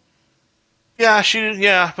previously.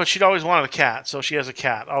 Yeah, but she'd always wanted a cat, so she has a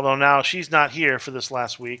cat. Although now she's not here for this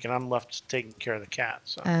last week, and I'm left taking care of the cat.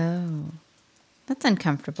 So. Oh, that's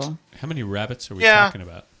uncomfortable. How many rabbits are we talking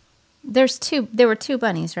about? There's two. There were two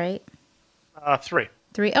bunnies, right? 3.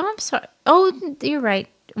 3. Oh, I'm sorry. Oh, you're right.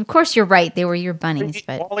 Of course, you're right. They were your bunnies,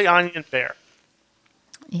 but Wally, Onion, Bear.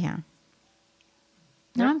 Yeah.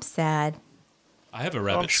 No, I'm sad. I have a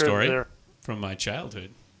rabbit story from my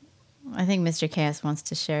childhood. I think Mr. Chaos wants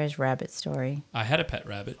to share his rabbit story. I had a pet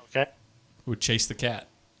rabbit. Okay. Who would chase the cat.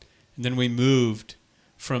 And then we moved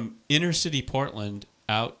from inner city Portland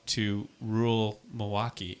out to rural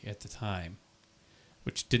Milwaukee at the time,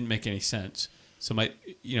 which didn't make any sense. So it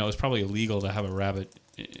was probably illegal to have a rabbit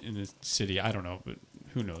in the city. I don't know, but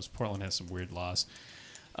who knows? Portland has some weird laws.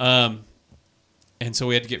 And so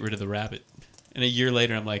we had to get rid of the rabbit. And a year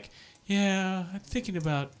later, I'm like, yeah, I'm thinking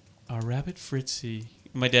about our rabbit Fritzy.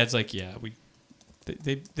 My dad's like, yeah,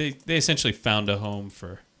 they essentially found a home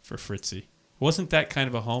for Fritzy. It wasn't that kind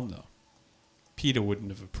of a home, though. PETA wouldn't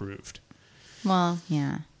have approved. Well,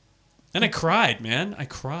 yeah. And I cried, man. I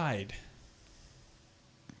cried.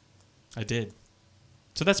 I did.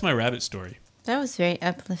 So that's my rabbit story. That was very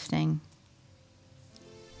uplifting.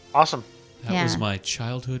 Awesome. That was my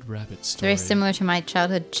childhood rabbit story. Very similar to my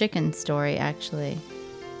childhood chicken story, actually.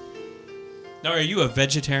 Now, are you a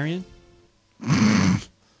vegetarian?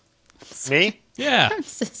 Me? Yeah. I'm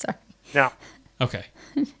so sorry. No. Okay.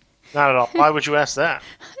 Not at all. Why would you ask that?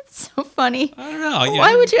 It's so funny. I don't know.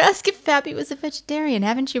 Why would you ask if Fabi was a vegetarian?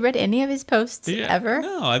 Haven't you read any of his posts ever?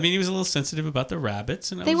 No. I mean, he was a little sensitive about the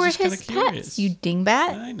rabbits, and they were his pets. You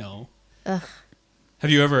dingbat. I know. Ugh.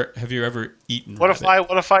 Have you ever eaten? What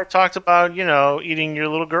rabbit? if I talked about eating your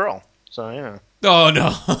little girl? So Oh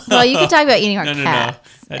no. Well, you could talk about eating our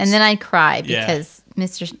cats, no. and then I'd cry because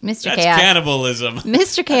Mr. That's Chaos. Cannibalism.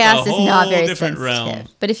 Mr. Chaos is not very different sensitive. realm.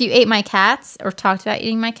 But if you ate my cats or talked about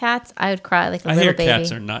eating my cats, I would cry like a little baby. I hear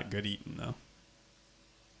cats are not good eating, though.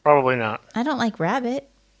 Probably not. I don't like rabbit.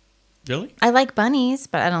 Really? I like bunnies,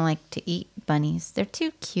 but I don't like to eat bunnies. They're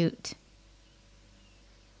too cute.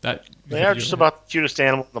 They are just about the cutest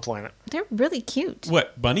animal on the planet. They're really cute.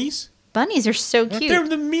 What, bunnies? Bunnies are so cute. They're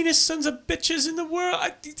the meanest sons of bitches in the world.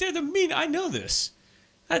 They're the mean. I know this.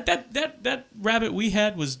 That rabbit we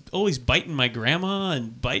had was always biting my grandma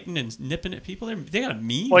and biting and nipping at people. They got a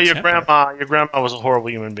mean Well, your temper. grandma was a horrible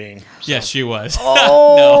human being. So. Yes, she was.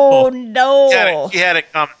 Oh no! She had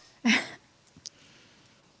it coming.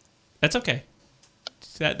 That's okay.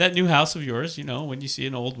 That new house of yours, when you see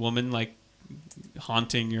an old woman like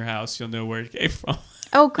haunting your house, you'll know where it came from.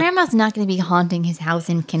 Oh, Grandma's not going to be haunting his house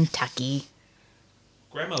in Kentucky.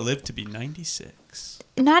 Grandma lived to be 96.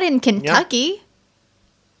 Not in Kentucky.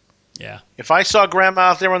 Yeah. If I saw Grandma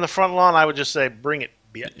out there on the front lawn, I would just say, "Bring it,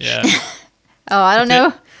 bitch." Yeah. Oh, I don't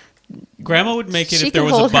know. Grandma would make it She if there could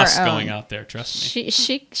was a hold her bus own. going out there. Trust me.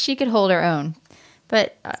 She could hold her own,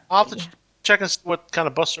 but I'll have to check and see what kind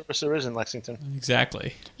of bus service there is in Lexington.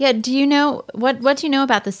 Exactly. yeah. Do you know what do you know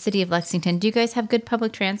about the city of Lexington? Do you guys have good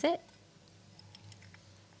public transit?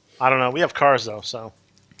 I don't know. We have cars though, so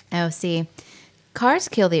Oh, see, cars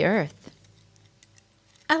kill the earth.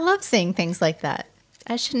 I love saying things like that.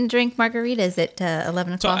 I shouldn't drink margaritas at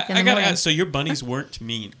 11 So o'clock in I the gotta morning. ask. So your bunnies weren't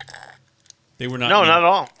mean. They were not. no, mean. not at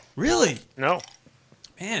all. Really, No.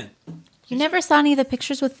 man. You never saw any of the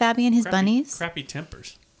pictures with Fabi and his bunnies? Crappy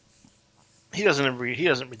tempers. He doesn't read. He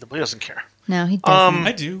doesn't care. No, he doesn't.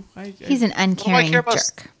 I do. He's an All I uncaring care about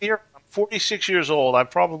is jerk. here. I'm 46 years old. I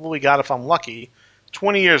probably got, if I'm lucky,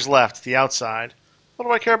 20 years left at the outside. What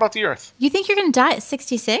do I care about the Earth? You think you're going to die at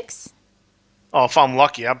 66? Oh, if I'm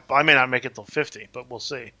lucky, I may not make it till 50, but we'll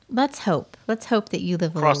see. Let's hope. Let's hope that you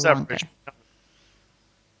live a Cross little that longer. bridge.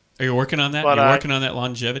 Are you working on that? But You're working on that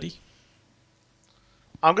longevity.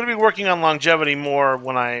 I'm going to be working on longevity more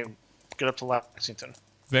when I get up to Lexington.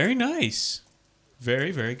 Very nice.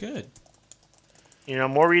 Very, very good. You know,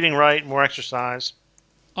 more eating right, more exercise.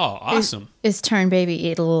 Oh, awesome. Is Turn Baby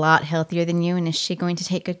eat a lot healthier than you, and is she going to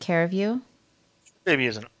take good care of you? Baby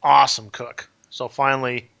is an awesome cook. So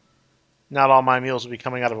finally, not all my meals will be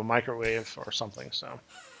coming out of a microwave or something. So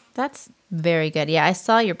That's very good. Yeah, I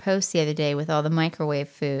saw your post the other day with all the microwave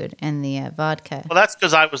food and the vodka. well, that's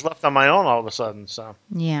because I was left on my own all of a sudden. So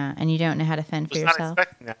Yeah, and you don't know how to fend I for was not yourself.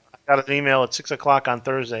 expecting that. I got an email at 6 o'clock on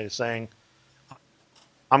Thursday saying,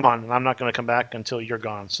 "I'm gone, and I'm not going to come back until you're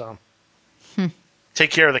gone." So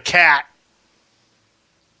take care of the cat.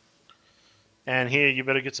 And here, you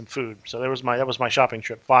better get some food. So that was my shopping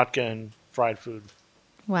trip: vodka and fried food.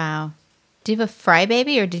 Wow. Do you have a fry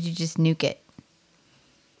baby, or did you just nuke it?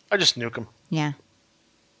 I just nuke them. Yeah.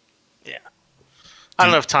 Yeah, I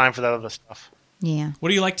don't have time for that other stuff. Yeah. What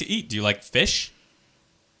do you like to eat? Do you like fish?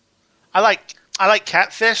 I like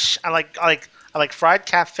catfish. I like fried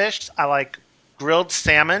catfish. I like grilled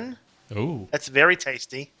salmon. Oh. That's very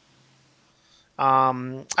tasty.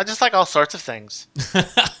 I just like all sorts of things.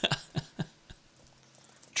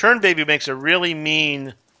 Turn Baby makes a really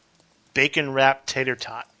mean bacon wrapped tater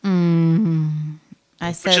tot,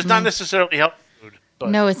 I said which is not necessarily healthy food. But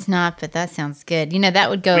no, it's not, but that sounds good. You know, that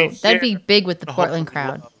would go. We That'd be share big with the a Portland unholy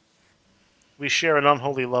crowd. love. We share an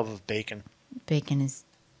unholy love of bacon. Bacon is.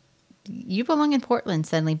 You belong in Portland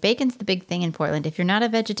suddenly. Bacon's the big thing in Portland. If you're not a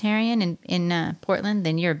vegetarian in Portland,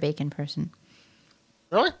 then you're a bacon person.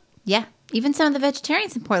 Really? Yeah. Even some of the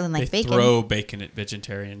vegetarians in Portland like They bacon. throw bacon at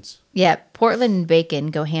vegetarians. Yeah, Portland and bacon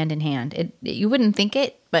go hand in hand. You wouldn't think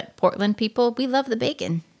it, but Portland people, we love the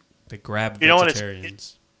bacon. They grab You know what,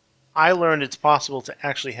 vegetarians. I learned it's possible to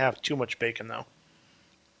actually have too much bacon, though.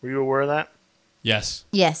 Were you aware of that? Yes.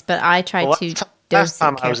 Yes, but I tried The to last dose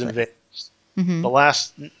time it I was in carefully. Vegas, the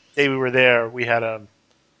last day we were there, we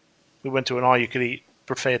went to an all-you-could-eat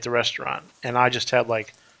buffet at the restaurant, and I just had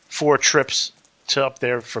like 4 trips to up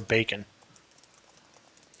there for bacon,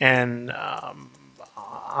 and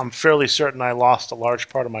I'm fairly certain I lost a large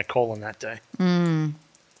part of my colon that day.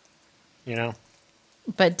 You know,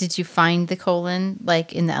 But did you find the colon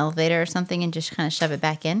like in the elevator or something and just kind of shove it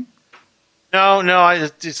back in? no, I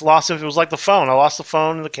just lost it. It was like the phone. I lost the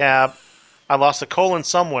phone in the cab. I lost the colon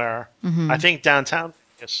somewhere. I think downtown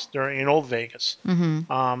Vegas, in Old Vegas. We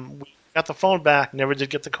got the phone back. Never did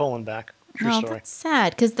get the colon back. True Well, story. that's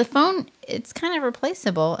sad because the phone, it's kind of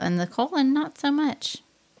replaceable and the colon, not so much.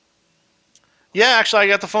 Yeah, actually, I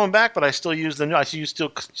got the phone back, but I still use the new. I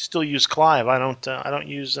still use Clive. I don't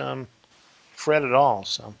use Fred at all.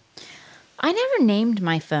 So I never named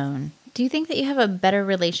my phone. Do you think that you have a better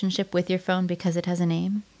relationship with your phone because it has a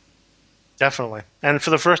name? definitely. And for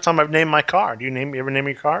the first time, I've named my car. You ever name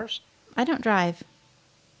your cars? I don't drive.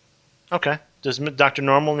 Okay. Does Dr.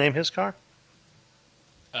 Normal name his car?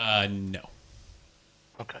 No.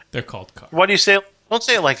 Okay. They're called cars. What do you say? Don't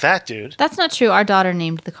say it like that, dude. That's not true. Our daughter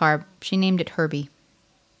named the car. She named it Herbie.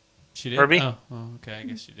 She did? Herbie? Oh, okay. I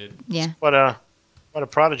guess you did. Yeah. What a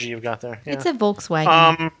prodigy you've got there. Yeah. It's a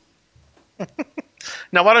Volkswagen.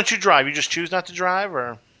 Now, why don't you drive? You just choose not to drive,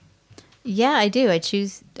 or? Yeah, I do. I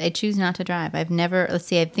choose not to drive. I've never, let's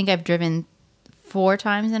see, I think I've driven 4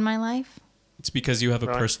 times in my life. It's because you have a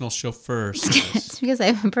Right. personal chauffeur. It's because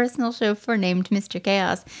I have a personal chauffeur named Mr.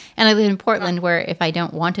 Chaos. And I live in Portland where if I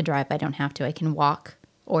don't want to drive, I don't have to. I can walk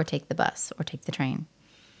or take the bus or take the train.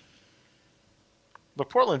 But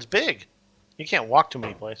Portland's big. You can't walk too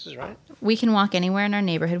many places, right? We can walk anywhere in our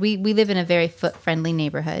neighborhood. We live in a very foot-friendly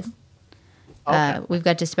neighborhood. Okay. We've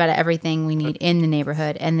got just about everything we need in the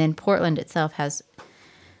neighborhood. And then Portland itself has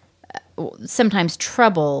sometimes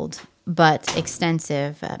troubled but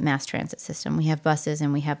extensive mass transit system. We have buses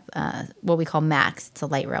and we have what we call MAX. It's a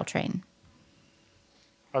light rail train.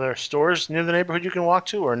 Are there stores near the neighborhood you can walk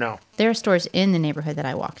to, or no? There are stores in the neighborhood that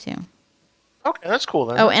I walk to. Okay, that's cool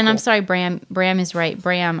then. Oh, that's and cool. I'm sorry, Bram. Bram is right.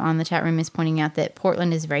 Bram on the chat room is pointing out that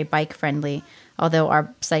Portland is very bike friendly, although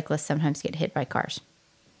our cyclists sometimes get hit by cars.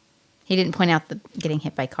 He didn't point out the getting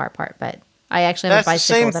hit by car part, but I actually have a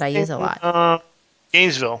bicycle that I use a lot.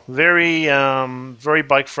 Gainesville, very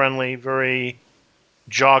bike friendly, very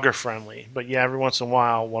jogger friendly. But yeah, every once in a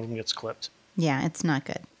while, one of them gets clipped. Yeah, it's not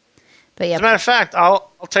good. But yeah. As a matter of fact,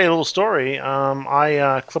 I'll tell you a little story.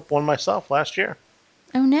 I clipped one myself last year.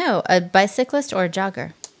 Oh no, a bicyclist or a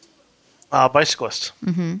jogger? Bicyclist.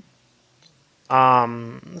 Mm-hmm. I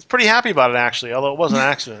was pretty happy about it actually, although it was an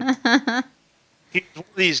accident. He was one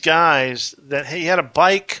of these guys that he had a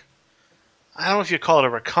bike. I don't know if you call it a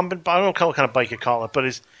recumbent. I don't know what kind of bike you call it,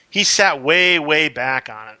 but he sat way, way back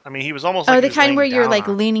on it. I mean, he was almost like the kind where you're like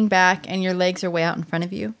on leaning back and your legs are way out in front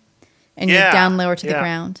of you, and you're down lower to the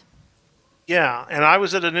ground. Yeah, and I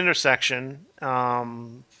was at an intersection,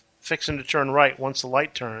 fixing to turn right once the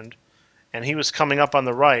light turned, and he was coming up on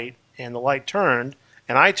the right, and the light turned,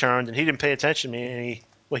 and I turned, and he didn't pay attention to me,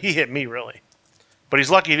 and he hit me really, but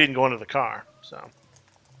he's lucky he didn't go into the car.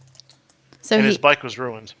 So his bike was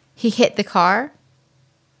ruined. He hit the car?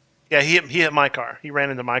 Yeah, he hit my car. He ran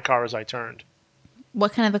into my car as I turned.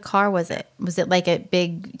 What kind of a car was it? Was it like a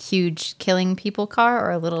big, huge, killing people car,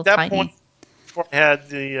 or a little At that tiny? point, before I had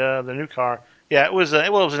the new car, yeah, it was an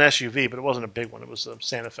SUV, but it wasn't a big one. It was a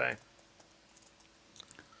Santa Fe.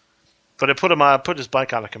 But it put his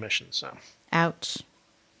bike out of commission. So. Ouch.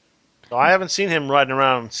 So I haven't seen him riding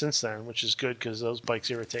around since then, which is good because those bikes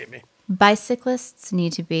irritate me. Bicyclists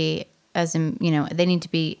need to be, they need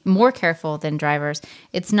to be more careful than drivers.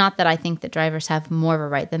 It's not that I think that drivers have more of a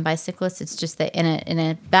right than bicyclists. It's just that in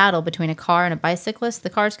a battle between a car and a bicyclist, the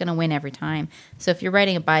car's going to win every time. So if you're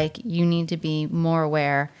riding a bike, you need to be more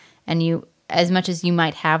aware. And you, as much as you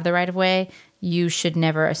might have the right of way, you should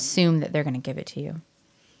never assume that they're going to give it to you.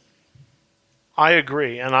 I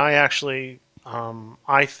agree, and I actually,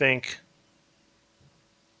 I think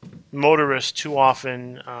motorists too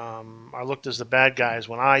often are looked as the bad guys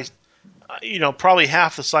when probably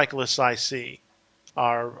half the cyclists I see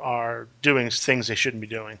are doing things they shouldn't be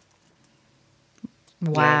doing.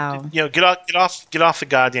 Wow. Get off the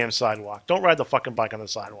goddamn sidewalk. Don't ride the fucking bike on the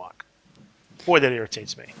sidewalk. Boy, that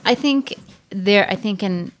irritates me.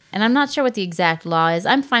 And I'm not sure what the exact law is.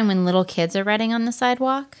 I'm fine when little kids are riding on the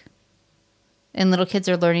sidewalk. And little kids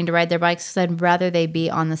are learning to ride their bikes, because I'd rather they be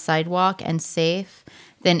on the sidewalk and safe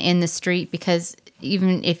than in the street, because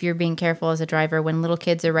even if you're being careful as a driver, when little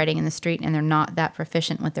kids are riding in the street and they're not that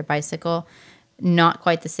proficient with their bicycle, not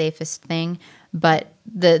quite the safest thing. But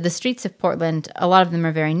the streets of Portland, a lot of them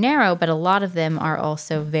are very narrow, but a lot of them are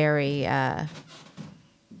also very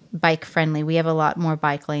bike friendly. We have a lot more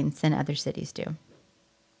bike lanes than other cities do.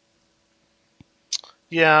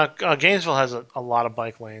 Yeah, Gainesville has a lot of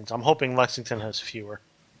bike lanes. I'm hoping Lexington has fewer.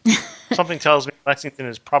 Something tells me Lexington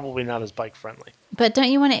is probably not as bike friendly. But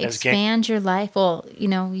don't you want to expand your life? Well,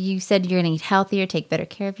 you said you're going to eat healthier, take better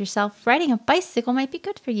care of yourself. Riding a bicycle might be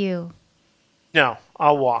good for you. No,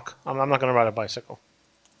 I'll walk. I'm not going to ride a bicycle.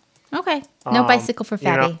 Okay. No bicycle for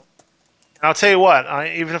Fabby. I'll tell you what,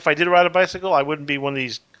 even if I did ride a bicycle, I wouldn't be one of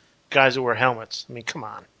these guys who wear helmets. I mean, come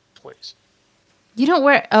on, please. You don't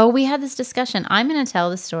wear... Oh, we had this discussion. I'm going to tell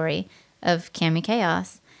the story of Cami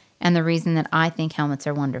Kaos and the reason that I think helmets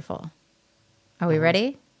are wonderful. Are we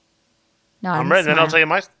ready? No, I'm ready. Then I'll tell you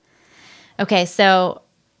my... Okay, so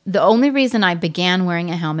the only reason I began wearing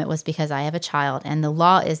a helmet was because I have a child, and the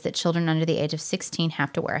law is that children under the age of 16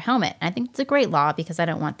 have to wear a helmet. And I think it's a great law because I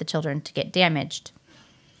don't want the children to get damaged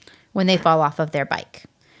when they fall off of their bike.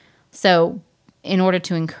 So in order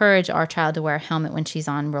to encourage our child to wear a helmet when she's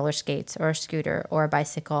on roller skates or a scooter or a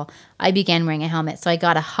bicycle, I began wearing a helmet. So I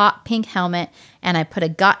got a hot pink helmet, and I put a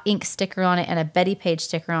Got Ink sticker on it and a Betty Page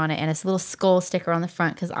sticker on it and a little skull sticker on the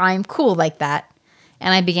front because I'm cool like that.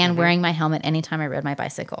 And I began wearing my helmet anytime I rode my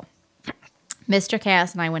bicycle. Mr.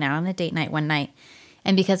 Chaos and I went out on a date night one night,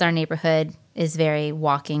 and because our neighborhood is very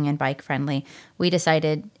walking and bike friendly, we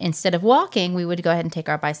decided instead of walking, we would go ahead and take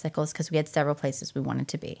our bicycles because we had several places we wanted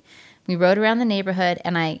to be. We rode around the neighborhood,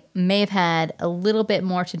 and I may have had a little bit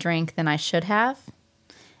more to drink than I should have,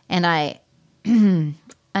 and I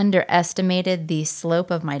underestimated the slope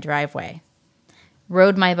of my driveway.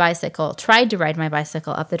 rode my bicycle, tried to ride my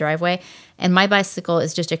bicycle up the driveway, and my bicycle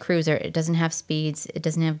is just a cruiser. It doesn't have speeds. It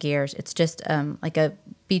doesn't have gears. It's just like a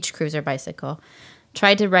beach cruiser bicycle.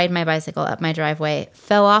 Tried to ride my bicycle up my driveway,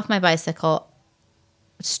 fell off my bicycle,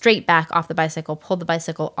 straight back off the bicycle, pulled the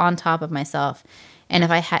bicycle on top of myself,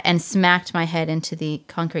 and smacked my head into the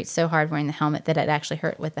concrete so hard wearing the helmet that it actually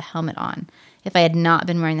hurt with the helmet on. If I had not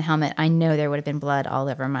been wearing the helmet, I know there would have been blood all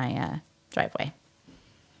over my driveway.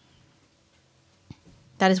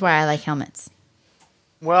 That is why I like helmets.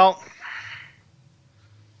 Well,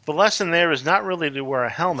 the lesson there is not really to wear a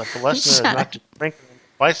helmet. The lesson is not to drink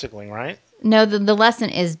bicycling, right? No, the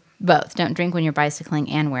lesson is both. Don't drink when you're bicycling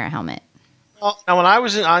and wear a helmet. Well, now when I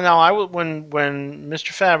was when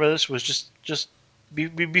Mr. Fabulous was just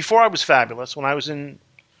before I was fabulous, when I was in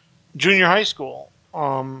junior high school,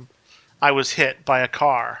 I was hit by a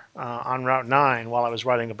car on Route 9 while I was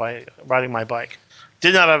riding my bike.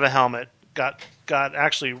 Did not have a helmet.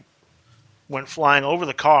 Went flying over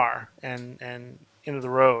the car and into the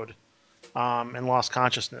road, and lost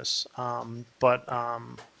consciousness. But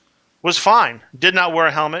was fine. Did not wear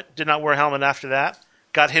a helmet. Did not wear a helmet after that.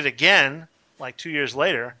 Got hit again, like 2 years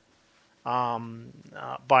later,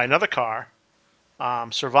 by another car.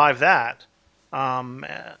 Survived that.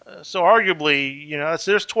 So arguably,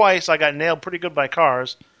 there's twice I got nailed pretty good by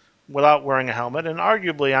cars without wearing a helmet, and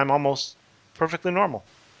arguably I'm almost perfectly normal.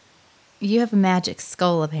 You have a magic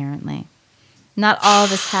skull, apparently. Not all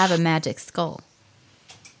of us have a magic skull.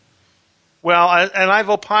 Well, I've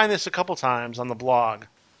opined this a couple times on the blog,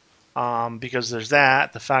 because there's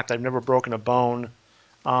that, the fact I've never broken a bone.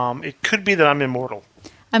 It could be that I'm immortal.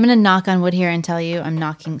 I'm going to knock on wood here and tell you I'm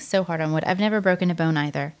knocking so hard on wood. I've never broken a bone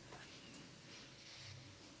either.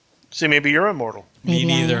 See, maybe you're immortal. Me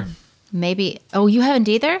neither. Maybe. Oh, you haven't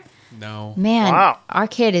either? No. Man, wow. Our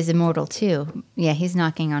kid is immortal too. Yeah, he's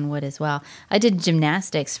knocking on wood as well. I did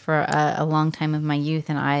gymnastics for a long time of my youth,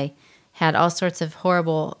 and I had all sorts of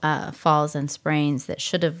horrible falls and sprains that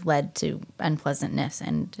should have led to unpleasantness,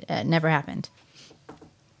 and it never happened.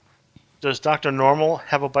 Does Dr. Normal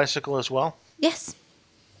have a bicycle as well? Yes.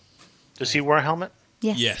 Does he wear a helmet?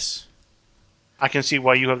 Yes. Yes. I can see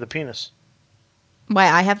why you have the penis. Why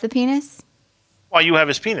I have the penis? Well, you have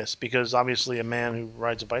his penis, because obviously a man who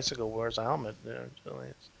rides a bicycle wears a helmet.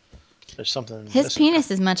 There's something. His missing.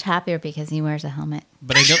 penis is much happier because he wears a helmet.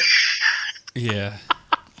 But I don't. Yeah.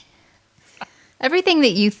 Everything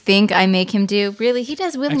that you think I make him do, really, he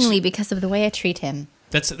does willingly because of the way I treat him.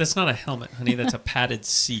 That's not a helmet, honey. That's a padded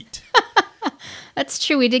seat. That's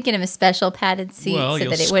true. We did get him a special padded seat so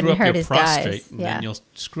that it wouldn't hurt his guys. And then you'll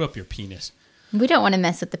screw up your penis. We don't want to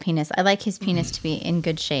mess with the penis. I like his penis to be in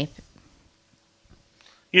good shape.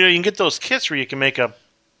 You can get those kits where you can make a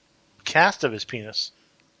cast of his penis.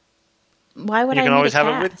 Why would I need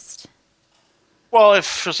a cast? Well, if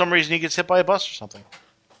for some reason he gets hit by a bus or something.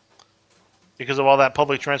 Because of all that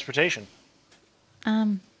public transportation.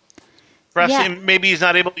 Perhaps maybe he's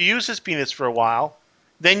not able to use his penis for a while.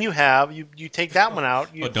 Then you take that one out.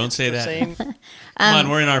 Don't say that. Come on,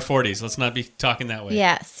 we're in our 40s. Let's not be talking that way.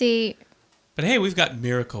 Yeah, see. But hey, we've got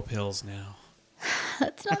miracle pills now.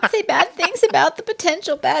 Let's not say bad things about the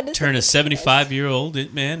potential badness. Turn a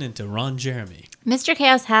 75-year-old man into Ron Jeremy. Mr.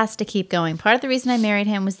 Chaos has to keep going. Part of the reason I married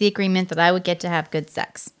him was the agreement that I would get to have good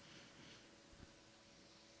sex.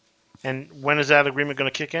 And when is that agreement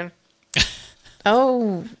going to kick in?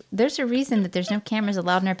 Oh, there's a reason that there's no cameras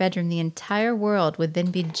allowed in our bedroom. The entire world would then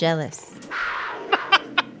be jealous.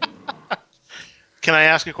 Can I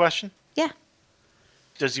ask a question? Yeah.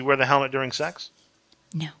 Does he wear the helmet during sex?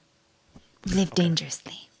 No. We live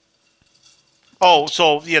dangerously. Oh,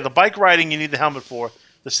 so the bike riding you need the helmet for,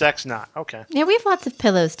 the sex not. Okay. Yeah, we have lots of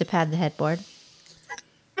pillows to pad the headboard.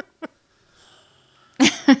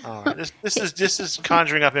 All right. This is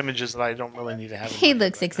conjuring up images that I don't really need to have. He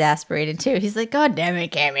looks exasperated too. He's like, "God damn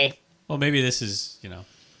it, Cami." Well, maybe this is,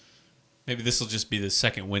 maybe this will just be the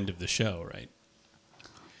second wind of the show, right?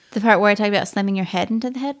 The part where I talk about slamming your head into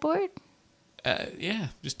the headboard? Yeah,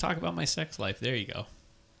 just talk about my sex life. There you go.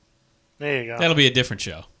 There you go. That'll be a different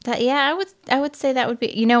show. I would say that would be.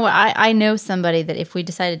 You know what? I know somebody that if we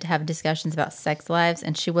decided to have discussions about sex lives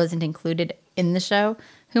and she wasn't included in the show,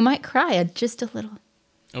 who might cry just a little.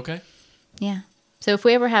 Okay. Yeah. So if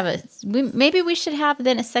we ever have maybe we should have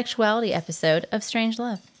then a sexuality episode of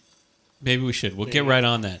StrangeLove. Maybe we should. We'll get right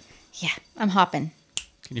on that. Yeah, I'm hopping.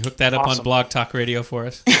 Can you hook that up on Blog Talk Radio for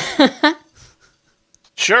us?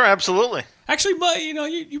 Sure, absolutely. Actually,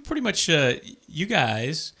 you pretty much, you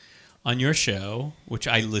guys on your show, which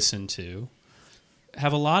I listen to,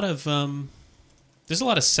 have a lot of, there's a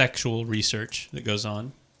lot of sexual research that goes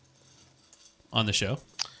on the show.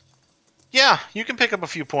 Yeah, you can pick up a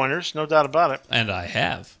few pointers, no doubt about it. And I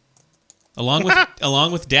have. Along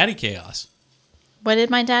with Daddy Chaos. What did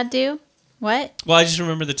my dad do? What? Well, I just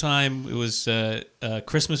remember the time it was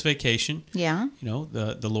Christmas vacation. Yeah. You know,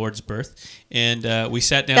 the Lord's birth. And we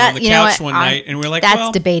sat down on the couch one night and we were like,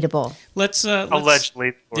 that's debatable. Let's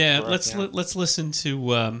allegedly. Let's listen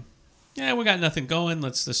to we got nothing going.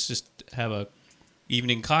 Let's just have a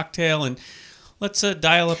evening cocktail and let's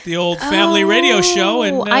dial up the old family radio show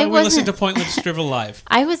and we listen to Pointless Drivel Live.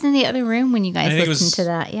 I was in the other room when you guys listened to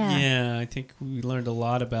that. Yeah. Yeah, I think we learned a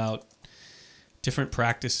lot about different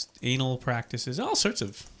anal practices, all sorts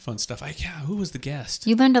of fun stuff. Who was the guest?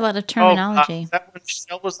 You learned a lot of terminology. Is that when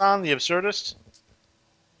Michelle was on, The Absurdist?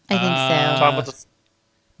 I think so. Talk about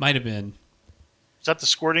might have been. Is that the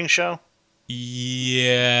squirting show?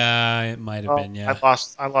 Yeah, it might have been. Yeah,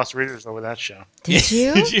 I lost readers over that show. Did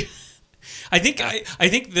you? Did you? I think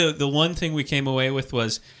the one thing we came away with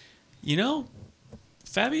was,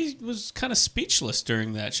 Fabi was kind of speechless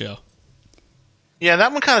during that show. Yeah,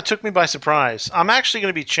 that one kind of took me by surprise. I'm actually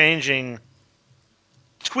going to be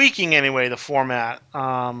tweaking anyway the format.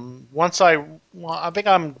 I think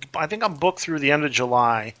I'm booked through the end of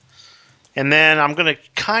July, and then I'm going to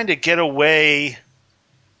kind of get away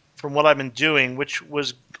from what I've been doing, which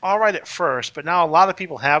was all right at first, but now a lot of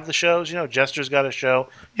people have the shows. Jester's got a show,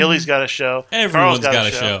 Hilly's got a show, everyone's got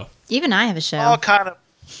a show. Even I have a show. All kind of.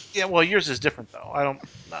 Yeah, well, yours is different though. I don't,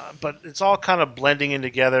 but it's all kind of blending in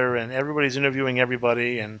together, and everybody's interviewing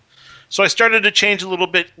everybody, and so I started to change a little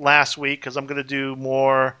bit last week because I'm going to do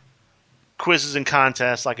more quizzes and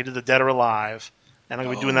contests, like I did the Dead or Alive, and I'm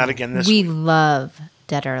going to be doing that again this week. We love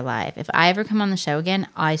Dead or Alive. If I ever come on the show again,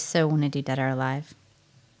 I so want to do Dead or Alive.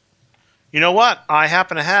 You know what? I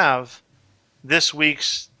happen to have this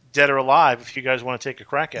week's Dead or Alive if you guys want to take a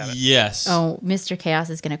crack at it. Yes. Oh, Mr. Chaos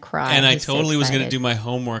is going to cry. And I totally was going to do my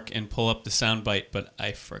homework and pull up the sound bite, but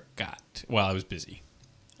I forgot. Well, I was busy.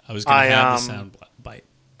 I was going to have the sound bite.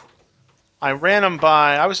 I ran them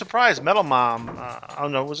by. I was surprised. Metal Mom.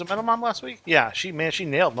 Was it Metal Mom last week? Yeah, she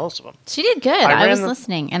nailed most of them. She did good. I was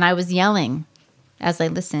listening, and I was yelling as I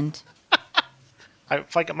listened.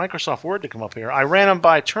 If I get Microsoft Word to come up here, I ran them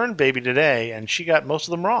by Turn Baby today, and she got most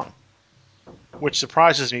of them wrong, which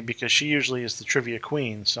surprises me because she usually is the trivia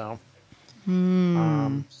queen. So,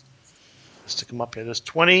 let's stick them up here. There's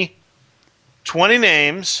 20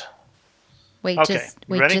 names. Wait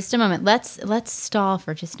just a moment. Let's stall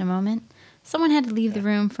for just a moment. Someone had to leave the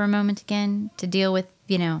room for a moment again to deal with,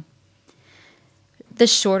 the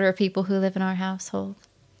shorter people who live in our household.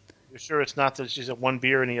 You're sure it's not that she's at one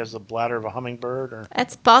beer and he has the bladder of a hummingbird? Or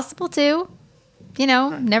that's possible too.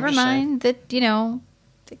 Never mind that,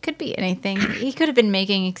 it could be anything. He could have been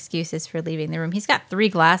making excuses for leaving the room. He's got 3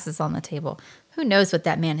 glasses on the table. Who knows what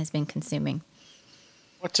that man has been consuming?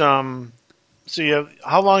 So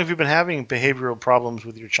how long have you been having behavioral problems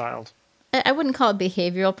with your child? I wouldn't call it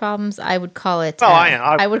behavioral problems. I would call it. Well,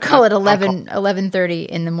 I would call it 11:30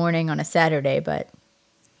 in the morning on a Saturday, but.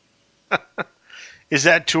 Is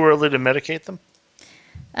that too early to medicate them?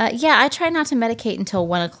 Yeah, I try not to medicate until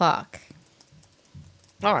 1 o'clock.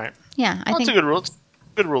 All right. Yeah, I think that's a good rule. It's a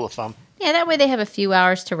good rule of thumb. Yeah, that way they have a few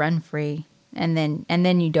hours to run free, and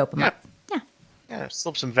then you dope them up. Yeah. Yeah,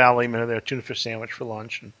 slip some Valium into their tuna fish sandwich for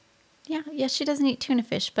lunch. And... Yeah, she doesn't eat tuna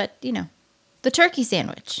fish, but the turkey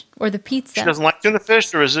sandwich or the pizza. She doesn't like tuna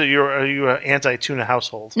fish, or are you an anti-tuna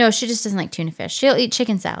household? No, she just doesn't like tuna fish. She'll eat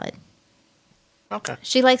chicken salad. Okay.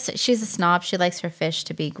 She's a snob. She likes her fish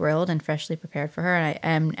to be grilled and freshly prepared for her, and I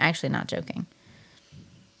am actually not joking.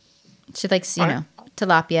 She likes,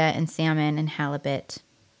 tilapia and salmon and halibut.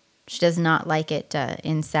 She does not like it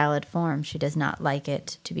in salad form. She does not like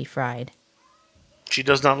it to be fried. She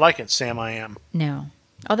does not like it, Sam I Am. No.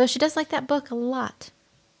 Although she does like that book a lot.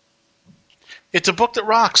 It's a book that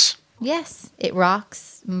rocks. Yes, it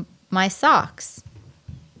rocks my socks.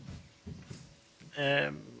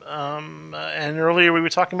 And earlier we were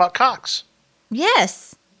talking about cocks.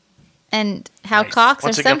 Yes. And how cocks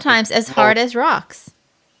are sometimes as hard as rocks.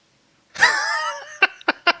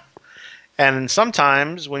 And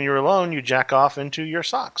sometimes when you're alone, you jack off into your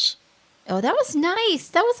socks. Oh, that was nice.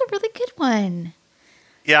 That was a really good one.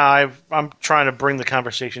 Yeah, I'm trying to bring the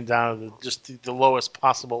conversation down to just the lowest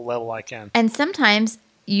possible level I can. And sometimes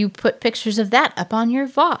you put pictures of that up on your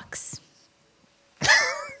Vox.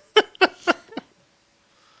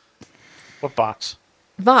 What box?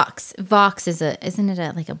 Vox. Vox isn't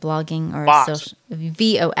it like a blogging or Vox. a social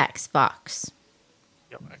VOX Vox.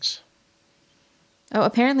 VOX. Oh,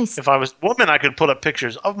 apparently. If I was a woman, I could put up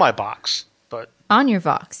pictures of my box, but on your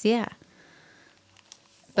Vox, yeah.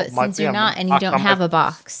 But since you're not, and you don't have a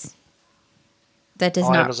box, that does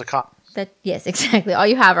not. As a cock. Yes, exactly. All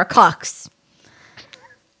you have are cocks.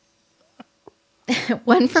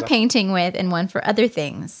 One for painting with and one for other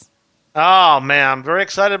things. Oh, man. I'm very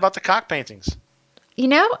excited about the cock paintings. You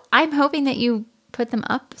know, I'm hoping that you put them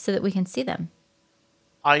up so that we can see them.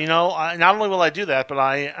 Not only will I do that, but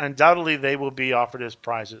undoubtedly they will be offered as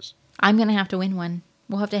prizes. I'm going to have to win one.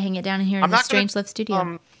 We'll have to hang it down in here in the StrangeLove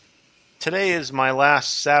studio. Today is my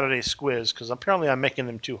last Saturday squiz because apparently I'm making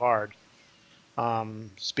them too hard.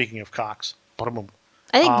 Speaking of cocks. I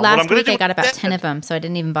think last week I got about 10 of them, so I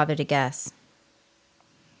didn't even bother to guess.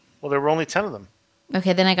 Well, there were only 10 of them.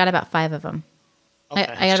 Okay, then I got about 5 of them. Okay.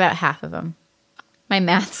 I got about half of them. My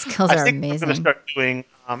math skills are amazing. What I'm going to start doing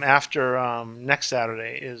after next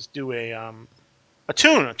Saturday is do a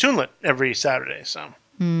tunelet every Saturday. So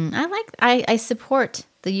I support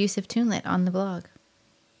the use of tunelet on the blog.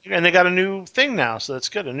 And they got a new thing now, so that's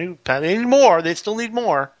good. They need more. They still need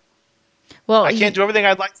more. Well, I can't do everything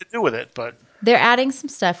I'd like to do with it, but they're adding some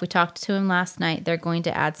stuff. We talked to him last night. They're going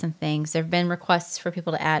to add some things. There have been requests for him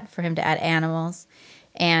to add animals,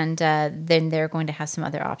 and then they're going to have some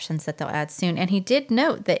other options that they'll add soon. And he did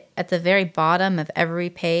note that at the very bottom of every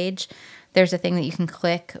page, there's a thing that you can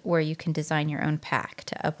click where you can design your own pack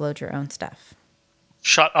to upload your own stuff.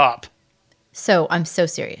 Shut up. So I'm so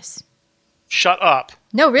serious. Shut up.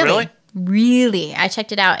 No, really? Really. I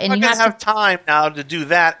checked it out. And I'm going to have time now to do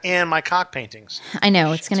that and my cock paintings. I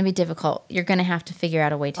know. It's going to be difficult. You're going to have to figure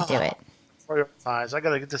out a way to do it. I got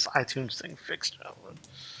to get this iTunes thing fixed out.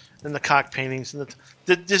 And the cock paintings.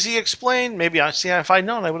 Does he explain? Maybe if I'd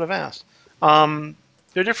known, I would have asked.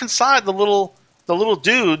 They're different size. The little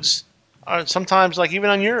dudes are sometimes, like even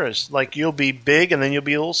on yours, like you'll be big and then you'll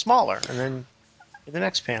be a little smaller. And then in the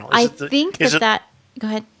next panel. Go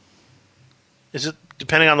ahead. Is it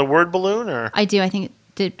depending on the word balloon, or? I do. I think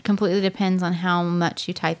it completely depends on how much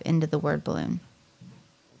you type into the word balloon.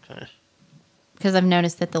 Okay. Because I've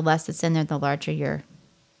noticed that the less it's in there, the larger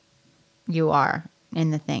you are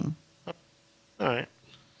in the thing. All right.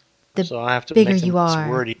 So I have to bigger make them you are.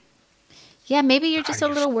 Wordy. Yeah, maybe you're just a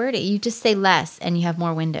little wordy. You just say less, and you have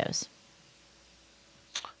more windows.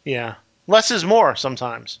 Yeah, less is more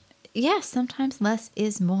sometimes. Yeah, sometimes less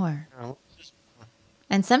is more.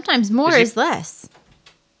 And sometimes more is less.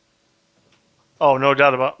 Oh, no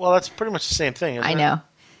doubt about it. Well, that's pretty much the same thing, isn't it? I know.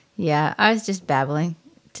 Yeah, I was just babbling.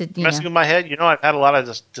 Messing with my head. I've had a lot of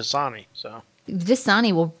Dasani, so.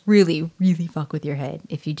 Dasani will really, really fuck with your head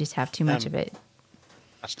if you just have too much of it.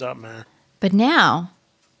 Messed up, man. But now,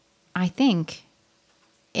 I think,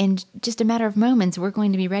 in just a matter of moments, we're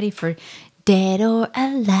going to be ready for Dead or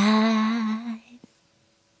Alive.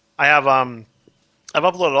 I have I've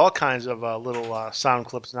uploaded all kinds of little sound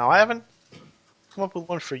clips now. I haven't come up with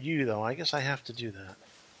one for you, though. I guess I have to do that.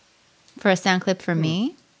 For a sound clip for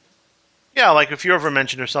me? Yeah, like if you're ever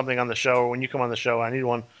mentioned or something on the show, or when you come on the show, I need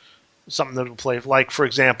something that will play. Like, for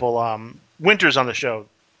example, Winter's on the show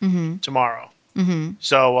tomorrow. Mm-hmm.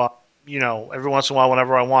 So, every once in a while,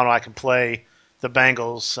 whenever I want, I can play the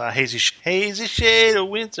Bangles' Hazy Shade of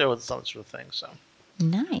Winter, or some sort of thing. So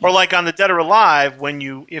nice. Or like on the Dead or Alive,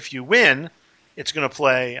 if you win, it's going to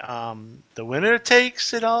play The Winner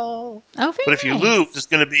Takes It All. Oh, very But if you lose, it's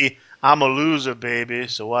going to be I'm a loser, baby,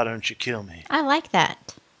 so why don't you kill me? I like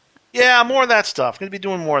that. Yeah, more of that stuff. Going to be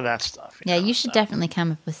doing more of that stuff. You should definitely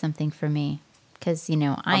come up with something for me. Because,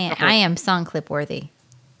 I am song clip worthy.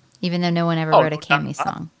 Even though no one ever wrote a Cami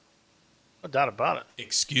song. No doubt about it.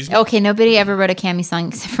 Excuse me? Okay, nobody ever wrote a Cami song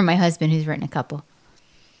except for my husband, who's written a couple.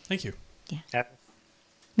 Thank you. Yeah.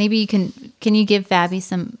 Maybe you can you give Fabby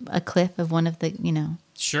a clip of one of the,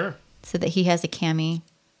 Sure. So that he has a Cami.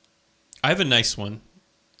 I have a nice one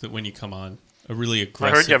that when you come on, a really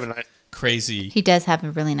aggressive, I heard you have a nice. Crazy. He does have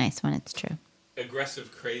a really nice one, it's true.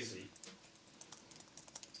 Aggressive, crazy.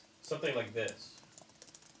 Something like this.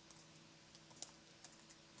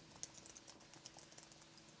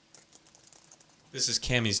 This is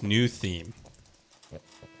Cami's new theme.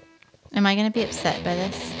 Am I going to be upset by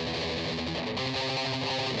this?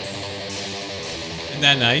 Isn't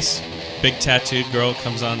that nice? Big tattooed girl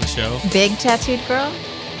comes on the show. Big tattooed girl?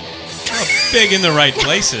 Oh, big in the right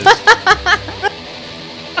places.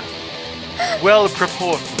 Well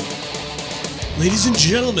proportioned. Ladies and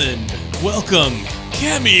gentlemen, welcome,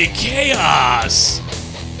 Cami Kaos.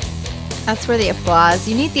 That's where the applause.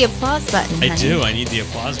 You need the applause button, honey. I do. I need the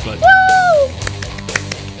applause button. Woo!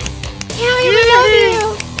 Cami, we love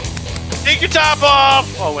you. Take your top off.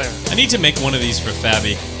 Oh, wait. I need to make one of these for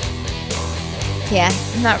Fabby. Yeah,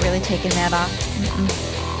 I'm not really taking that off.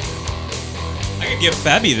 I could give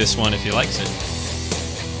Fabby this one if he likes it.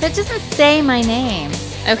 That doesn't say my name.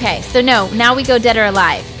 Okay, so now we go Dead or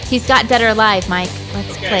Alive. He's got Dead or Alive, Mike.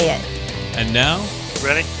 Let's play it. And now?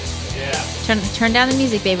 Ready? Yeah. Turn down the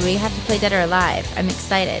music, baby. We have to play Dead or Alive. I'm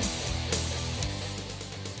excited.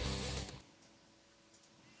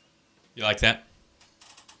 You like that?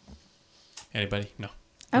 Anybody? No.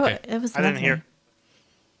 Oh, Okay. it was I didn't hear.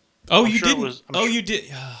 Oh, I'm you sure didn't? it was- I'm Oh, sure- you did.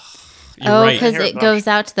 You're Oh, right. because Hear it it, goes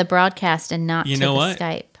out to the broadcast and not You to know the what?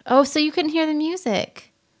 Skype. Oh, so you couldn't hear the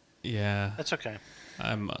music. Yeah. That's okay.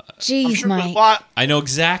 I'm Jeez, sure it was Mike. lot- I know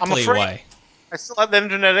exactly afraid- why. I still have that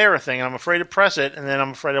internet error thing, and I'm afraid to press it, and then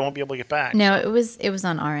I'm afraid I won't be able to get back. No, it was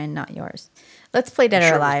on our end, not yours. Let's play Dead I'm or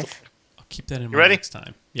sure it was Alive. I'll keep that in You mind ready? next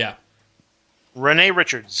time. Yeah. Renee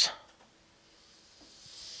Richards.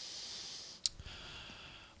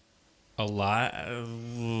 Alive.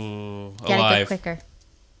 Gotta go Alive. quicker.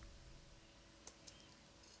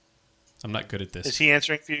 I'm not good at this. Is he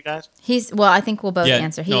answering for you guys? I think we'll both Yeah,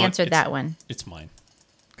 answer. He no, answered it's- that one. It's mine.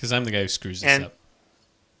 Because I'm the guy who screws this And- up.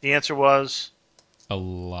 The answer was,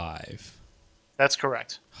 Alive. that's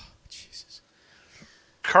correct. Jesus.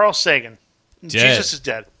 Carl Sagan. Dead. Jesus is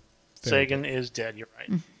dead. Very Sagan is dead. You're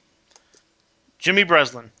right. Jimmy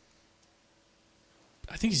Breslin.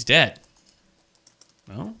 I think he's dead.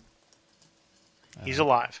 No? He's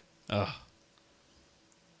alive. Ugh.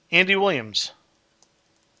 Andy Williams.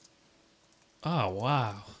 Oh,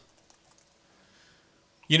 wow.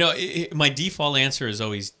 You know, my default answer is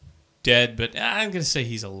always dead, but I'm going to say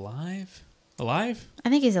he's alive. Alive? I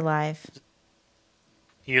think he's alive.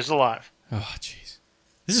 He is alive. Oh, jeez.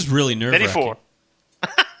 This is really Betty nerve-wracking. Ford.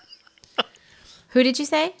 Who did you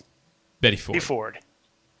say? Betty Ford. Betty Ford.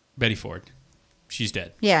 Betty Ford. She's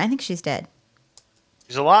dead. Yeah, I think she's dead.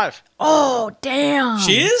 He's alive. Oh, damn.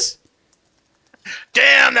 She is?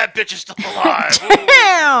 Damn, that bitch is still alive.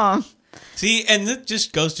 Damn. See, and that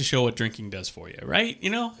just goes to show what drinking does for you, right? You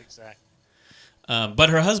know? Exactly. But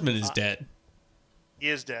her husband is dead. He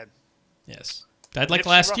is dead. Yes. Died like Nipsey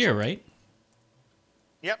last year, Russell. right?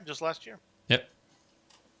 Yep, just last year. Yep.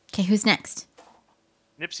 Okay, who's next?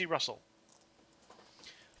 Nipsey Russell.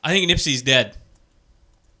 I think Nipsey's dead.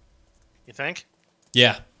 You think?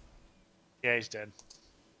 Yeah. Yeah, he's dead.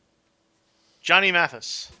 Johnny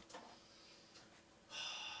Mathis.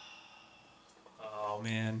 Oh,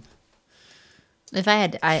 man. If I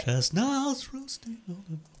had, Chestnuts roasting.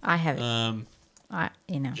 I have it.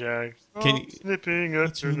 You know. Jag. Can you- Snipping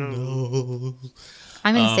at your nose.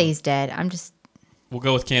 I'm going to say he's dead. I'm just. We'll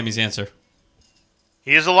go with Cammy's answer.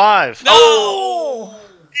 He is alive. No!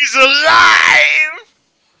 He's alive!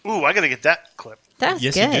 Ooh, I gotta get that clip. That was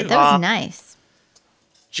Yes, you good. do. That was nice.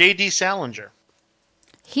 J.D. Salinger.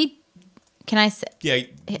 Can I say? Yeah, you're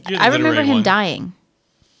the I remember literary him one. dying.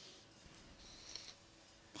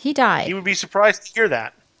 He died. He would be surprised to hear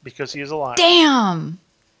that because he is alive. Damn.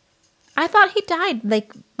 I thought he died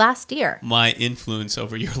like last year. My influence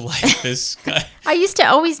over your life is... I used to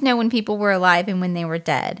always know when people were alive and when they were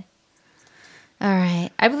dead. All right.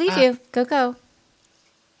 I believe you. Go.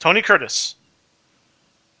 Tony Curtis.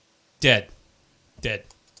 Dead. Dead.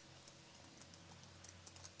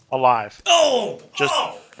 Alive. Oh!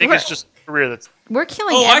 I think it's just a career that's... We're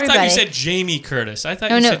killing Oh, everybody. I thought you said Jamie Curtis. I thought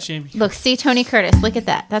No, you no. said Jamie. Look, see Tony Curtis. Look at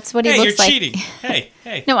that. That's what he Hey, looks you're like. cheating.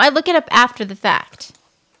 Hey. No, I look it up after the fact.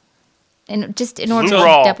 And just in order Lou to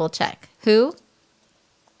Rawls. double check. Who?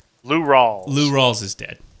 Lou Rawls. Lou Rawls is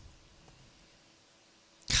dead.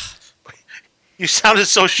 You sounded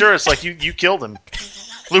so sure. It's like you killed him.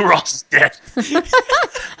 Lou Rawls is dead.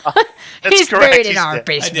 That's He's correct. buried in He's our dead. I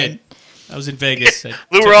basement. did. I was in Vegas. I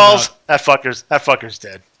Lou took him Rawls, out. that fucker's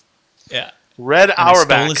dead. Yeah. Red And I stole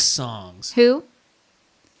Auerbach. his songs. Who?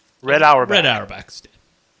 Red Auerbach. Red Auerbach's dead.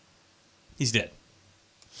 He's dead.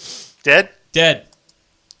 Dead? Dead.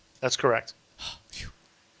 That's correct.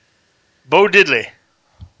 Bo Diddley.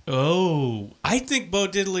 Oh, I think Bo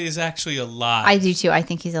Diddley is actually alive. I do too. I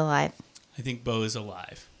think he's alive. I think Bo is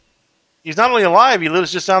alive. He's not only alive, he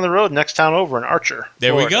lives just down the road, next town over in Archer.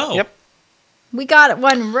 There we Florida. go. Yep. We got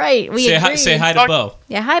one right. We agreed. Say hi to Bo.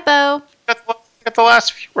 Yeah, hi, Bo. Got the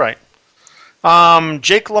last few right.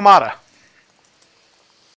 Jake LaMotta.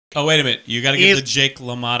 Oh, wait a minute. You got to give the Jake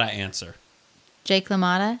LaMotta answer. Jake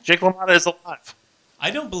LaMotta. Jake LaMotta is alive. I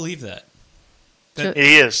don't believe that.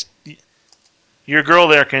 He is. Your girl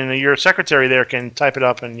there your secretary there can type it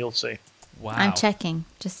up and you'll see. Wow. I'm checking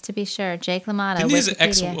just to be sure. Jake LaMotta. Didn't his Wikipedia.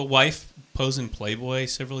 ex-wife pose in Playboy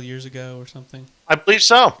several years ago or something? I believe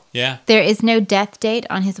so. Yeah. There is no death date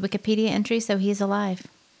on his Wikipedia entry, so he's alive.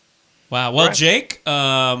 Wow. Well, Right. Jake,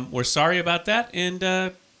 we're sorry about that, and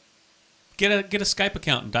get a Skype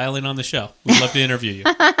account and dial in on the show. We'd love to interview you.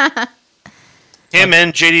 Him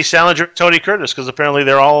and J.D. Salinger, Tony Curtis, because apparently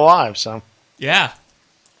they're all alive. So Yeah.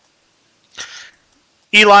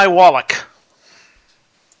 Eli Wallach.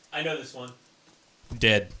 I know this one.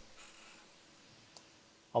 Dead.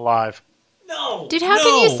 Alive. No. Dude, how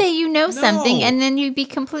can you say you know something and then you'd be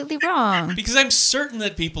completely wrong? Because I'm certain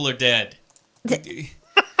that people are dead.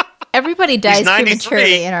 Everybody dies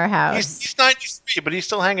prematurely in our house. He's 93, but he's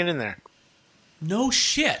still hanging in there. No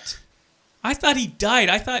shit. I thought he died.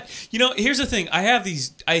 I thought, here's the thing.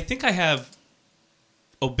 I think I have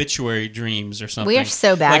obituary dreams or something. We are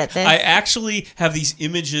so bad at this. I actually have these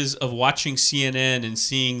images of watching CNN and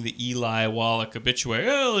seeing the Eli Wallach obituary.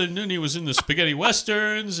 Oh, and then he was in the spaghetti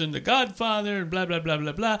westerns and The Godfather and blah blah blah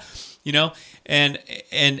blah blah. And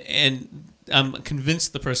I'm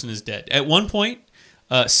convinced the person is dead. At one point,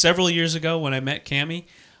 several years ago, when I met Cami,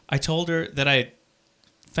 I told her that I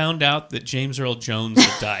found out that James Earl Jones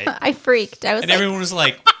had died. I freaked. And everyone was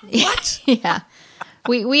like, "What?" Yeah.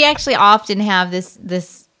 We actually often have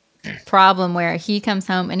this problem where he comes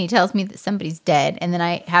home and he tells me that somebody's dead, and then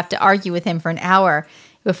I have to argue with him for an hour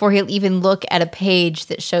before he'll even look at a page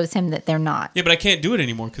that shows him that they're not. Yeah, but I can't do it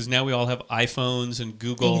anymore because now we all have iPhones and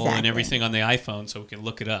Google and everything on the iPhone, so we can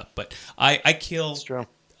look it up. But I've killed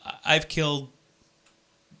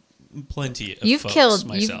plenty of folks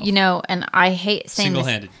myself. And I hate saying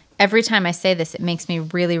single-handed. This. Every time I say this, it makes me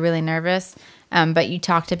really, really nervous. But you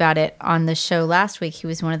talked about it on the show last week. He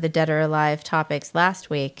was one of the Dead or Alive topics last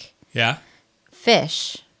week. Yeah.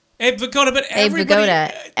 Fish. Abe Vigoda, but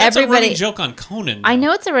everybody... That's a running joke on Conan. Though. I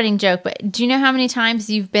know it's a running joke, but do you know how many times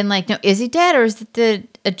you've been like, no, is he dead or is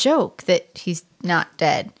it a joke that he's not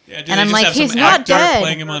dead? Yeah, and I'm like, he's not dead.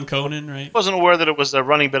 Playing him on Conan, right? I wasn't aware that it was a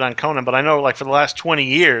running bit on Conan, but I know for the last 20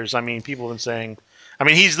 years, people have been saying...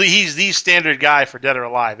 he's the standard guy for Dead or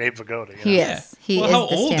Alive, Abe Vigoda. He is. He is how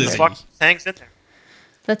old is he? Hangs in there.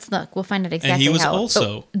 Let's look. We'll find out exactly how. And he was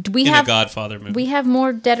also in a Godfather movie. We have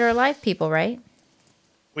more Dead or Alive people, right?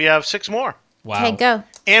 We have 6 more. Wow. Okay, go.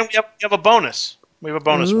 And we have a bonus. We have a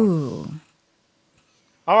bonus one.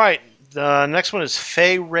 All right. The next one is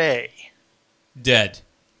Fay Ray. Dead.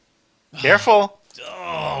 Careful.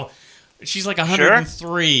 Oh, she's like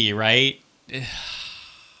 103, right?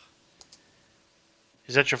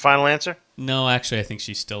 Is that your final answer? No, actually, I think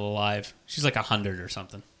she's still alive. She's like 100 or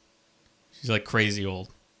something. She's like crazy old.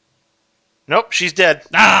 Nope, she's dead.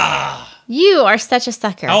 Ah! You are such a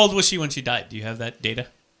sucker. How old was she when she died? Do you have that data?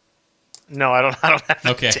 No, I don't have that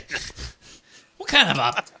okay. data.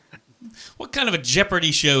 What kind of a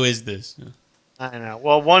Jeopardy show is this? I know.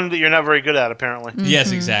 Well, one that you're not very good at, apparently. Mm-hmm.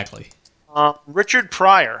 Yes, exactly. Richard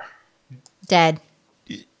Pryor. Dead.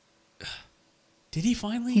 Did he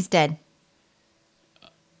finally? He's dead.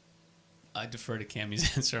 I defer to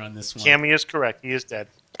Cammy's answer on this one. Cammy is correct. He is dead.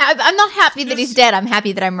 I'm not happy that he's dead. I'm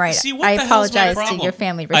happy that I'm right. See, what I the hell's my apologize to problem? your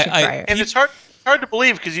family, Richard Pryor. And it's hard to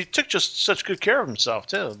believe because he took just such good care of himself,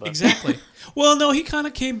 too. But. Exactly. Well, no, he kind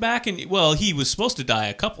of came back and, he was supposed to die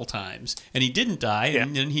a couple times, and he didn't die,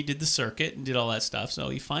 and then he did the circuit and did all that stuff, so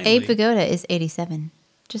he finally... Abe Vigoda is 87,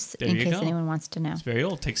 just there in you case go. anyone wants to know. He's very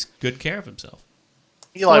old, takes good care of himself.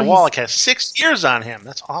 Eli Wallach has 6 years on him.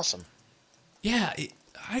 That's awesome. Yeah,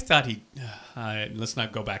 I thought he... let's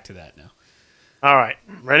not go back to that now. All right.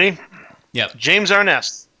 Ready? Yep. James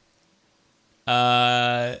Arness.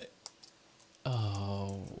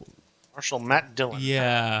 Marshal Matt Dillon.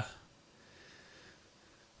 Yeah.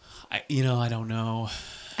 I don't know.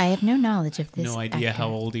 I have no knowledge of this. No idea how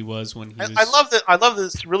old he was when he was... I love that. I love that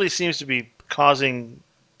this really seems to be causing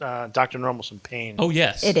Dr. Normal some pain. Oh,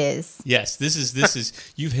 yes. It is. Yes, this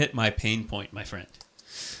is you've hit my pain point, my friend.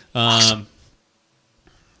 Awesome.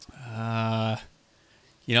 I'm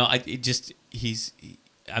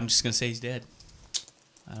just gonna say he's dead.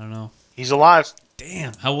 I don't know. He's alive.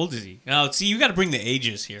 Damn, how old is he? Oh, see, you got to bring the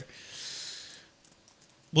ages here.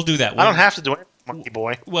 We'll do that. I don't have to do it, monkey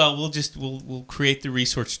boy. Well, we'll create the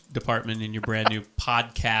research department in your brand new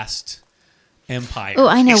podcast empire. Oh,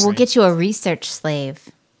 I know. We'll get you a research slave.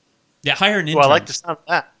 Yeah, hire an intern. Well, I like the sound of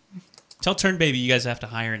that. Tell Turn Baby you guys have to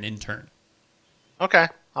hire an intern. Okay,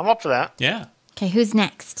 I'm up for that. Yeah. Okay, who's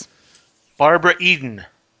next? Barbara Eden.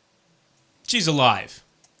 She's alive.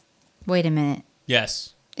 Wait a minute.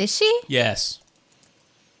 Yes. Is she? Yes.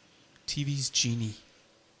 TV's Genie.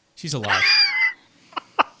 She's alive.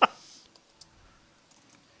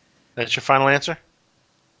 That's your final answer?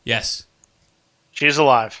 Yes. She is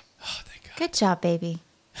alive. Oh, thank God. Good job, baby.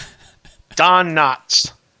 Don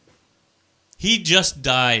Knotts. He just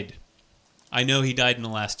died. I know he died in the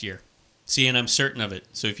last year. See, and I'm certain of it.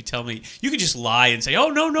 So if you tell me, you could just lie and say, "Oh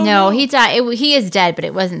no, no, no." No, he died. He is dead, but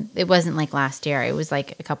it wasn't like last year. It was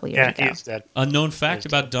like a couple years ago. Yeah, he is dead. Unknown fact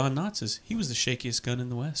about Don Knotts is he was the shakiest gun in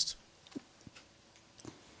the West.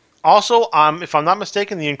 Also, if I'm not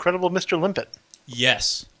mistaken, the Incredible Mr. Limpet.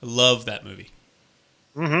 Yes, I love that movie.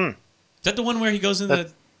 Mm-hmm. Is that the one where he goes in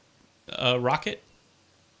the rocket?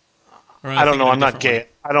 I don't know. I'm not gay.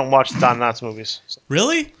 I don't watch Don Knotts movies. So.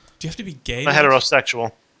 Really? Do you have to be gay? I'm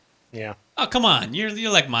heterosexual. Yeah. Oh, come on.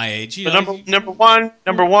 You're like my age. Number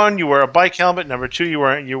one, you wear a bike helmet. Number two, you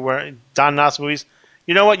wear Don Knotts movies.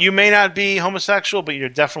 You know what? You may not be homosexual, but you're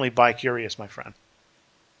definitely bi-curious, my friend.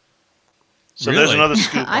 So really? There's another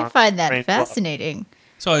scoop. I find that fascinating.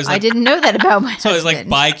 So I didn't know that about my husband. So I was like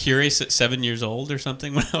bi-curious at 7 years old or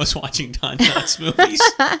something when I was watching Don Knotts movies.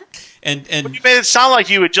 and but you made it sound like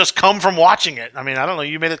you had just come from watching it. I mean, I don't know.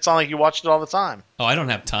 You made it sound like you watched it all the time. Oh, I don't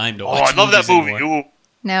have time to watch. I love that movie. Anymore.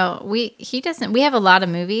 No, he doesn't. We have a lot of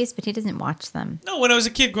movies, but he doesn't watch them. No, when I was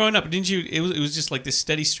a kid growing up, didn't you? It was just like this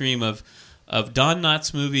steady stream of Don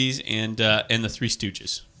Knotts movies and the Three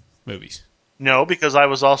Stooges movies. No, because I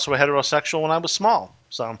was also a heterosexual when I was small.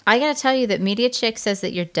 So I gotta tell you that Media Chick says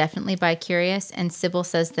that you're definitely bi-curious, and Sybil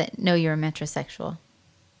says that no, you're a metrosexual.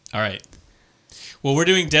 All right. Well, we're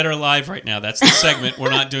doing Dead or Alive right now. That's the segment.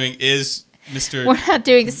 We're not doing Is Mr. We're not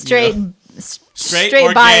doing straight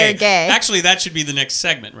or bi gay. or gay. Actually, that should be the next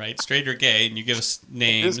segment, right? Straight or gay, and you give us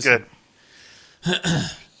names. It's good.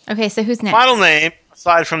 Okay, so who's next? Final name,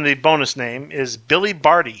 aside from the bonus name, is Billy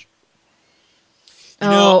Barty. He's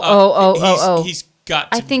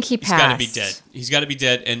got to, I think he He's got to be passed. dead. He's got to be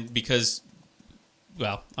dead, and because,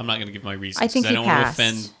 well, I'm not going to give my reasons. I think he don't want to passed.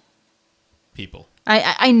 offend people.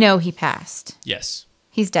 I know he passed. Yes.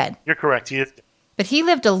 He's dead. You're correct. He is. But he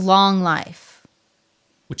lived a long life.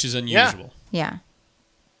 Which is unusual. Yeah.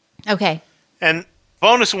 Okay. And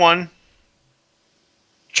bonus one,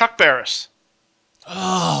 Chuck Barris.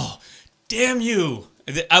 Oh, damn you.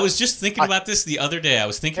 I was just thinking about this the other day. I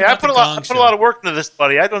was thinking I about put the a Gong Show. lot of work into this,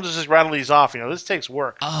 buddy. I don't just rattle these off. This takes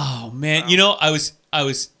work. Oh, man. You know, I was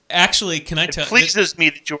actually, can I tell you? It pleases me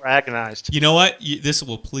that you were agonized. You know what? This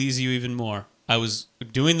will please you even more. I was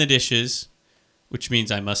doing the dishes, which means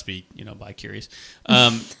I must be, bi-curious.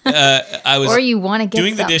 I was or you want to get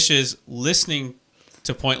doing some. the dishes, listening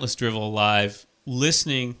to Pointless Drivel Live,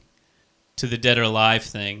 listening to the Dead or Alive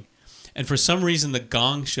thing, and for some reason the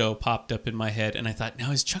Gong Show popped up in my head, and I thought,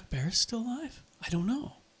 now is Chuck Barris still alive? I don't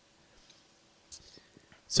know.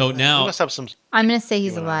 So now He must have some. I'm going to say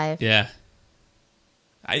he's alive. yeah,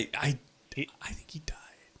 I think he died.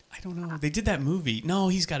 I don't know. They did that movie. No,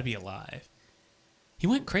 he's got to be alive. He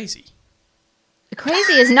went crazy.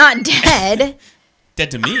 Crazy is not dead. Dead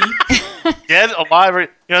to me. Dead, alive.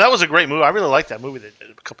 That was a great movie. I really liked that movie they did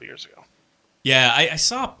a couple years ago. Yeah, I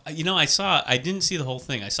saw. I didn't see the whole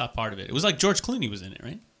thing. I saw part of it. It was like George Clooney was in it,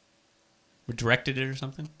 right? Or directed it or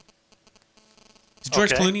something. Is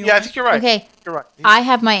George Clooney alive? Yeah, I think you're right. Okay. You're right. I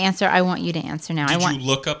have my answer. I want you to answer now. Did you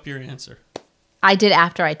look up your answer? I did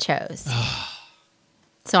after I chose.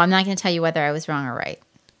 So I'm not going to tell you whether I was wrong or right.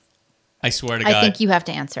 I swear to God. I think you have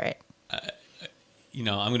to answer it. I'm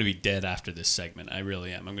going to be dead after this segment. I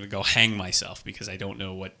really am. I'm going to go hang myself because I don't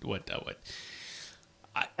know what.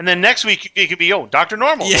 And then next week it could be Dr.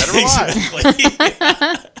 Normal. Yeah, Dead or alive. exactly.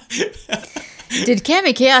 Did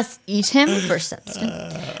Cami Kaos eat him for substance?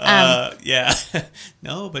 Yeah.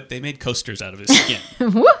 No, but they made coasters out of his skin.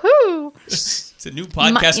 Woohoo! It's a new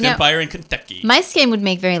podcast empire in Kentucky. My skin would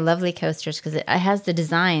make very lovely coasters because it has the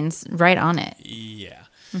designs right on it. Yeah.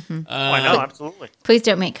 I know, absolutely. Please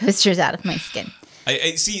don't make coasters out of my skin.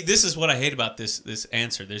 I see. This is what I hate about this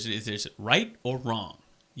answer. There's right or wrong,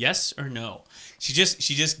 yes or no. She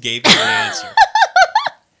just gave me the answer.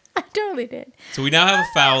 I totally did. So we now have a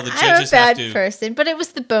foul. The I'm judges a bad have to. person, but it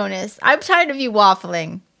was the bonus. I'm tired of you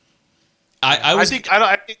waffling. I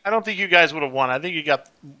don't think you guys would have won. I think you got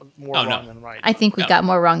more wrong than right. I think we got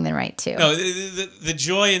more wrong than right too. No, the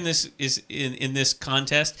joy in this is in this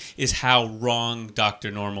contest is how wrong Dr.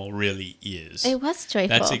 Normal really is. It was joyful.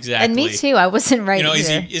 That's exactly. And me too. I wasn't right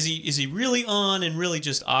either. Is he really on and really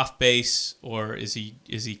just off base, or is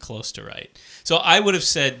he close to right? So I would have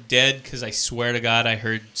said dead because I swear to God I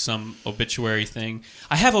heard some obituary thing.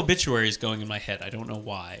 I have obituaries going in my head. I don't know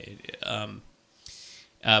why.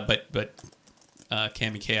 But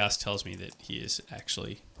Cami Kaos tells me that he is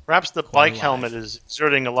actually perhaps the bike helmet is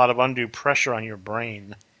exerting a lot of undue pressure on your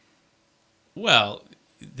brain. Well,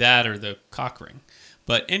 that or the cock ring.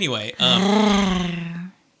 But anyway, see,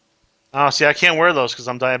 I can't wear those because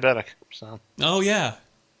I'm diabetic. So. Oh yeah,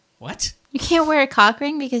 what? You can't wear a cock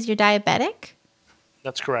ring because you're diabetic?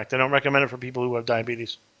 That's correct. I don't recommend it for people who have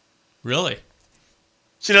diabetes. Really?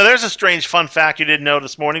 So, there's a strange fun fact you didn't know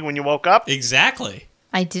this morning when you woke up. Exactly.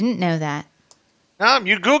 I didn't know that.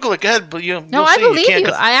 You Google it, good, but you'll I see. believe you.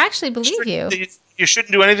 I actually believe you. You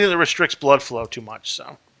shouldn't do anything that restricts blood flow too much.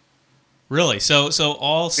 So. Really? So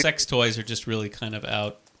all sex toys are just really kind of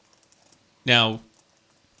out. Now,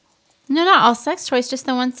 No, not all sex toys, just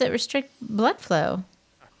the ones that restrict blood flow.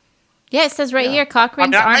 Yeah, it says right here, cock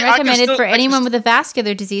rings aren't recommended for anyone with a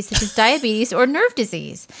vascular disease such as diabetes or nerve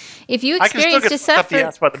disease. If you experience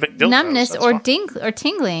discomfort, numbness, or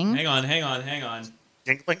tingling... Hang on.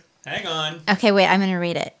 Tingling? Hang on. Okay, wait, I'm going to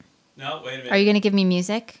read it. No, wait a minute. Are you going to give me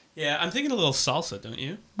music? Yeah, I'm thinking a little salsa, don't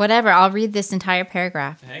you? Whatever, I'll read this entire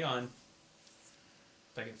paragraph. Hang on.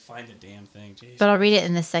 If I can find a damn thing, jeez. But I'll read it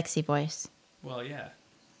in the sexy voice. Well, yeah.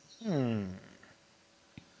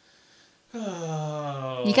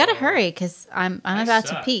 Oh. You gotta hurry, because I'm about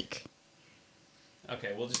to peak.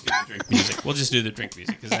 Okay, we'll just do the drink music. We'll just do the drink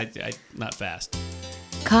music, because I'm not fast.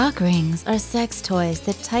 Cock rings are sex toys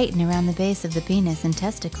that tighten around the base of the penis and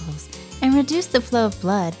testicles and reduce the flow of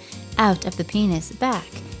blood out of the penis back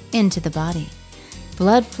into the body.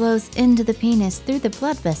 Blood flows into the penis through the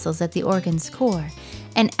blood vessels at the organ's core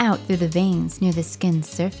and out through the veins near the skin's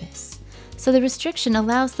surface. So the restriction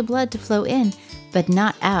allows the blood to flow in, but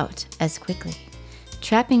not out as quickly.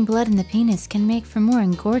 Trapping blood in the penis can make for more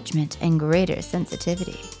engorgement and greater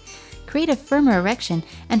sensitivity, create a firmer erection,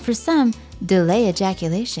 and for some, delay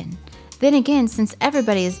ejaculation. Then again, since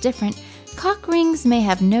everybody is different, cock rings may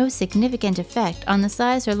have no significant effect on the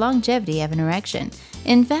size or longevity of an erection.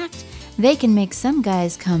 In fact, they can make some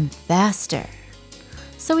guys come faster.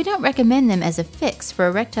 So we don't recommend them as a fix for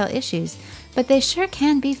erectile issues, but they sure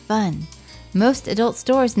can be fun. Most adult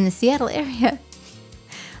stores in the Seattle area...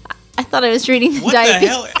 I thought I was reading the diabetes. What the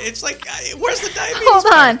hell? It's like, where's the diabetes? Hold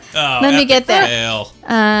on. Oh, let me get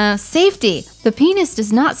there. Safety. The penis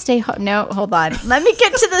does not stay... No, hold on. Let me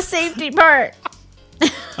get to the safety part.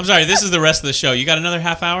 I'm sorry, this is the rest of the show. You got another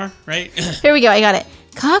half hour, right? Here we go. I got it.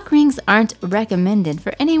 Cock rings aren't recommended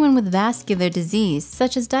for anyone with vascular disease,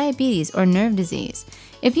 such as diabetes or nerve disease.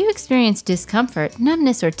 If you experience discomfort,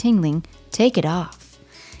 numbness, or tingling, take it off.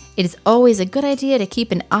 It is always a good idea to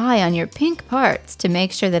keep an eye on your pink parts to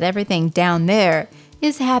make sure that everything down there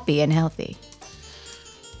is happy and healthy.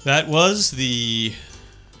 That was the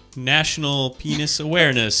National Penis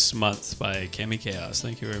Awareness Month by Cami Kaos.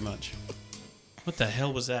 Thank you very much. What the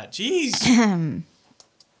hell was that? Jeez. You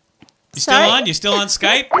still on? You still on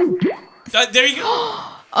Skype? There you go.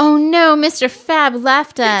 Oh no, Mr. Fab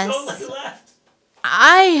left us. He totally left.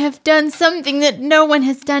 I have done something that no one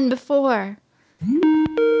has done before.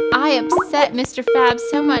 I upset Mr. Fab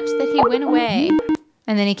so much that he went away.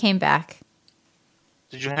 And then he came back.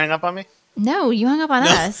 Did you hang up on me? No, you hung up on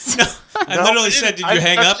us. No. I literally said, did you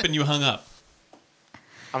hang up? And you hung up.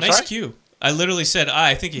 I'm nice sorry? cue. I literally said,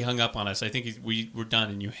 I think he hung up on us. I think we were done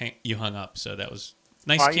and you hung up. So that was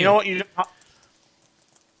nice cue. You know what?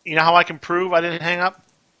 You know how I can prove I didn't hang up?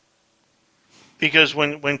 Because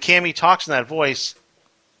when Cami talks in that voice,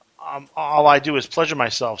 all I do is pleasure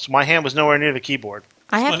myself. So my hand was nowhere near the keyboard.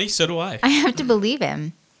 Funny, so do I. I have to believe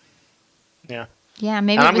him. Yeah. Yeah,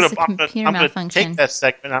 maybe it was a computer malfunction. I'm going to take that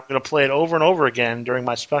segment. I'm going to play it over and over again during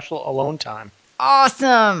my special alone time.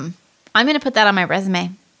 Awesome. I'm going to put that on my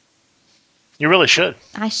resume. You really should.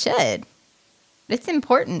 I should. It's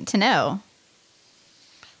important to know.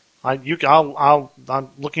 I'm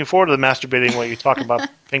looking forward to the masturbating while you talk about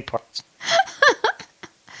pink parts.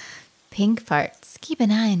 Pink parts. Keep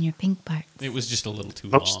an eye on your pink parts. It was just a little too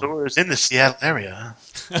Most long. stores in the Seattle area.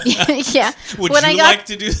 Yeah. Would you like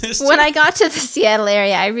to do this? When I got to the Seattle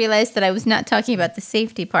area, I realized that I was not talking about the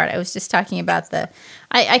safety part. I was just talking about the...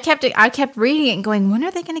 I kept reading it and going, when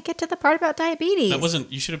are they going to get to the part about diabetes? That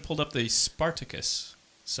wasn't... You should have pulled up the Spartacus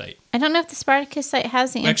site. I don't know if the Spartacus site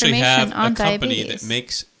has the We actually information have on a company diabetes. that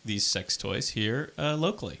makes these sex toys here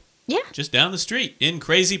locally. Yeah. Just down the street in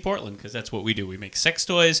crazy Portland, because that's what we do. We make sex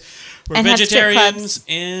toys. We're and vegetarians,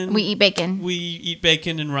 and we eat bacon. We eat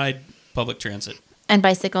bacon and ride public transit. And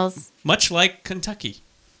bicycles. Much like Kentucky.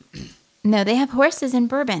 No, they have horses and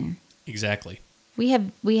bourbon. Exactly. We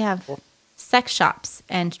have sex shops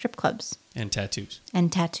and strip clubs. And tattoos. And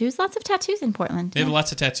tattoos. Lots of tattoos in Portland. They have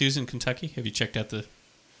lots of tattoos in Kentucky. Have you checked out the...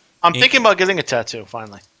 I'm thinking about getting a tattoo,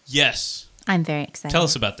 finally. Yes. I'm very excited. Tell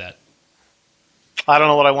us about that. I don't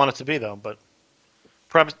know what I want it to be, though, but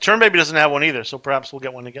perhaps Turn Baby doesn't have one either, so perhaps we'll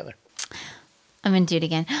get one together. I'm going to do it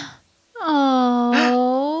again.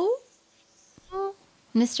 Oh.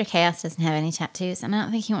 Mr. Chaos doesn't have any tattoos, and I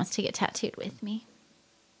don't think he wants to get tattooed with me.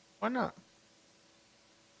 Why not?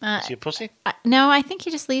 Is he a pussy? No, I think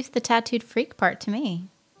he just leaves the tattooed freak part to me.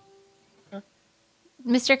 Okay.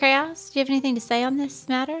 Mr. Chaos, do you have anything to say on this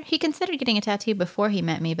matter? He considered getting a tattoo before he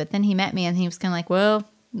met me, but then he met me, and he was kind of like, well,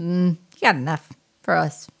 you got enough for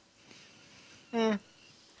us.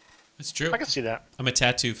 It's true. I can see that. I'm a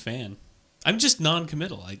tattoo fan. I'm just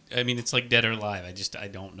non-committal. I mean, it's like dead or alive. I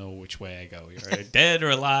don't know which way I go. You're dead or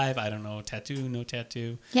alive. I don't know. Tattoo, no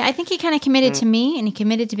tattoo. Yeah, I think he kind of committed to me, and he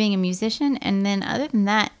committed to being a musician. And then other than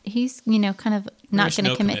that, he's kind of not going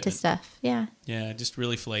to commit to stuff. Yeah. Yeah, just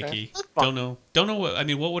really flaky. Don't know what. I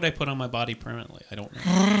mean, what would I put on my body permanently? I don't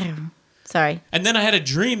know. Sorry. And then I had a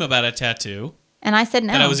dream about a tattoo. And I said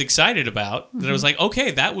no. That I was excited about. That I was like, okay,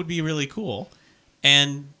 that would be really cool.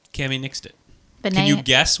 And Cami nixed it. But can you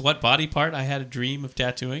guess what body part I had a dream of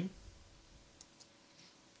tattooing?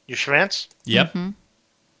 Your schwanz? Yep. Mm-hmm.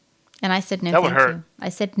 And I said no. That would hurt. I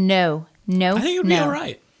said no. I think it would be all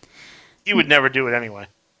right. He would never do it anyway.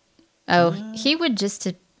 Oh, he would just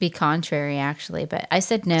to be contrary, actually. But I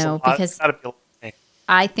said no because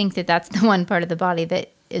I think that's the one part of the body that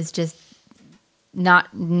is just does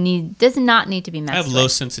not need to be messed with. I have low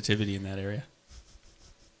sensitivity in that area.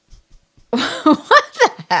 What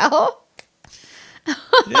the hell?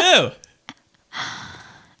 No.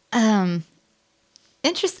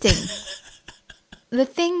 Interesting. The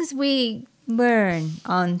things we learn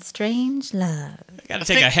on StrangeLove. I gotta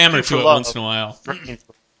take a hammer to it once in a while.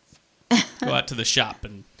 Go out to the shop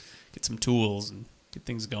and get some tools and get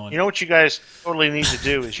things going. You know what you guys totally need to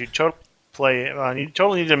do is you totally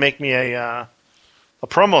need to make me a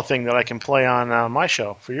promo thing that I can play on my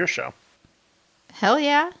show for your show. Hell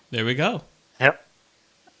yeah. There we go. Yep.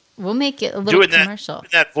 We'll make it a little commercial.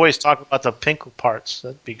 That voice talk about the pink parts.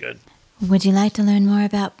 That'd be good. Would you like to learn more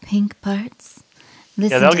about pink parts?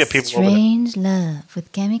 Listen that'll to get people StrangeLove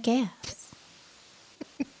with Cami Kaos.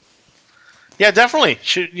 Yeah, definitely.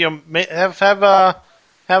 Should have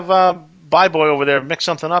Bye Boy over there mix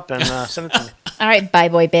something up and send it to me. All right, Bye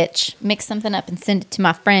Boy bitch. Mix something up and send it to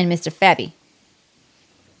my friend, Mr. Fabby.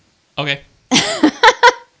 Okay.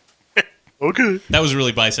 Okay. That was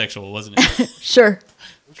really bisexual, wasn't it? Sure.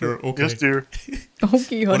 Sure. Okay. Yes, dear.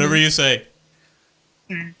 Okay, honey. Whatever you say.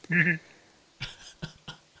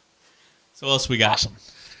 So what else we got? Awesome.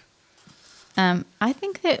 I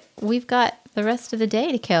think that we've got the rest of the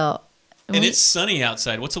day to kill. And it's sunny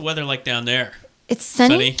outside. What's the weather like down there? It's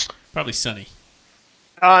sunny? Probably sunny.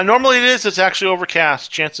 Normally it is. It's actually overcast.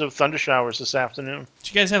 Chance of thunder showers this afternoon.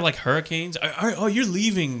 Do you guys have like hurricanes? Oh, you're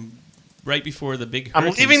leaving right before the big hurricane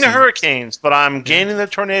I'm leaving the hurricanes, but I'm gaining the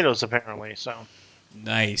tornadoes apparently. So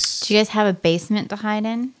nice. Do you guys have a basement to hide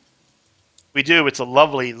in? We do. It's a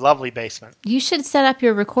lovely, lovely basement. You should set up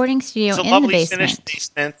your recording studio in the basement. It's a lovely finished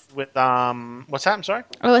basement with what's that? I'm sorry?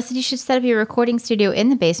 Oh, I said you should set up your recording studio in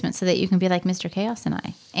the basement so that you can be like Mr. Chaos and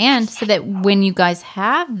I. And so that when you guys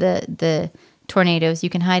have the tornadoes, you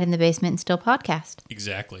can hide in the basement and still podcast.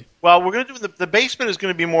 Exactly. Well, we're going to do the basement is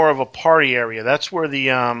going to be more of a party area. That's where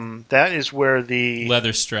the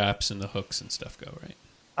leather straps and the hooks and stuff go, right?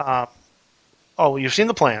 Oh, you've seen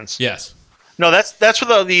the plans? Yes. No, that's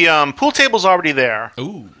where the pool table's already there.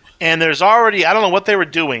 Ooh. And there's already, I don't know what they were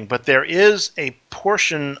doing, but there is a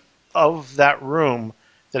portion of that room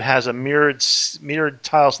that has a mirrored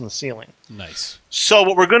tiles in the ceiling. Nice. So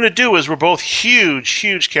what we're going to do is we're both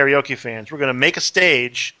huge karaoke fans. We're going to make a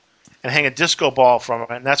stage and hang a disco ball from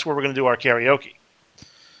it, and that's where we're going to do our karaoke.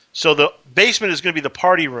 So the basement is going to be the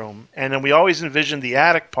party room, and then we always envisioned the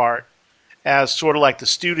attic part as sort of like the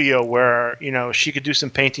studio where, she could do some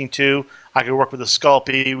painting too. I could work with the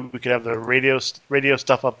Sculpey. We could have the radio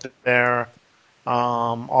stuff up there,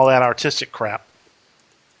 all that artistic crap.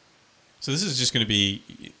 So this is just going to be,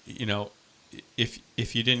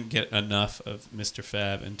 if you didn't get enough of Mr.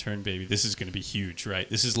 Fab and Turn Baby, this is going to be huge, right?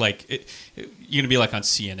 This is like, you're going to be like on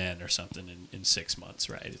CNN or something in 6 months,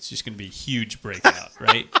 right? It's just going to be a huge breakout,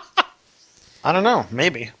 right? I don't know,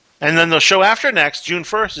 maybe. And then the show after next, June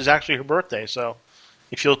 1st, is actually her birthday. So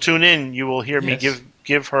if you'll tune in, you will hear me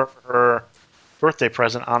give her birthday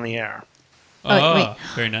present on the air. Oh, wait.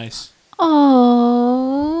 Very nice.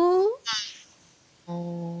 Oh.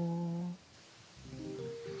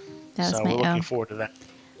 That was so my we're looking forward to that.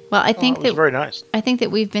 Well, I think it was very nice. I think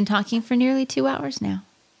that we've been talking for nearly 2 hours now.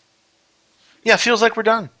 Yeah, it feels like we're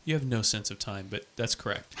done. You have no sense of time, but that's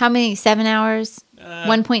correct. How many? 7 hours?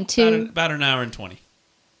 1.2? About an hour and 20.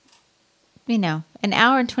 An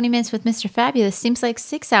hour and 20 minutes with Mr. Fabulous seems like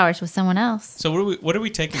 6 hours with someone else. So what are we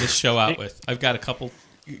taking this show out with? I've got a couple,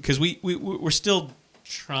 because we're still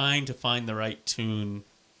trying to find the right tune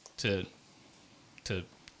to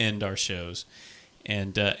end our shows,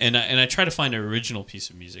 and I try to find an original piece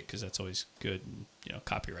of music because that's always good, and,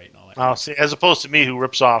 copyright and all that. Oh, see, as opposed to me who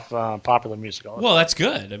rips off popular music. Well, that's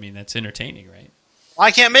good. I mean, that's entertaining, right?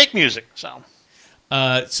 I can't make music, so.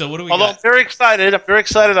 So what do we Although got? I'm very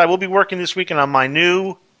excited. I will be working this weekend on my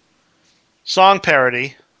new song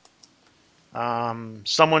parody.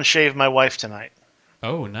 Someone Shaved My Wife Tonight.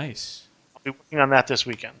 Oh, nice. I'll be working on that this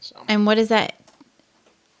weekend. So. And what is that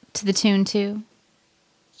to the tune to?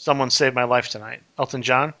 Someone Saved My Life Tonight. Elton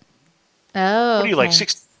John. Oh, what are you, like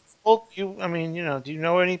 60 years old? Do you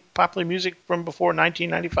know any popular music from before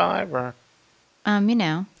 1995 or?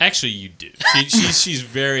 Actually, you do. She's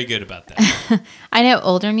very good about that. I know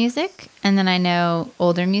older music, and then I know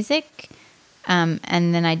older music, and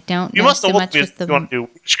then I don't You know must so know much music. with the. You want to do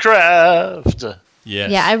witchcraft. Yes.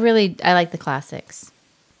 Yeah, I like the classics.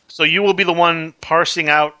 So you will be the one parsing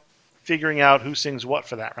out, figuring out who sings what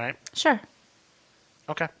for that, right? Sure.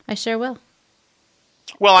 Okay. I sure will.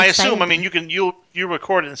 Well, I assume. You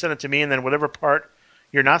record it and send it to me, and then whatever part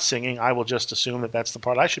you're not singing, I will just assume that that's the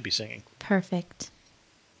part I should be singing. Perfect.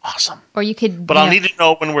 Awesome. Or you could. But I'll need to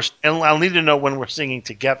know when we're singing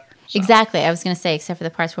together. So. Exactly. I was going to say, except for the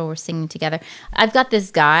parts where we're singing together. I've got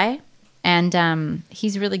this guy, and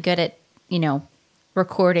he's really good at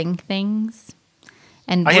recording things.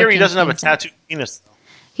 And I hear he doesn't have a tattooed penis, though.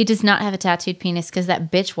 He does not have a tattooed penis because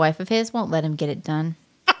that bitch wife of his won't let him get it done.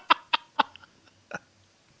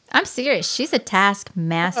 I'm serious. She's a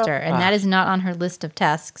taskmaster, and that is not on her list of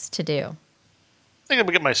tasks to do. I think I'm going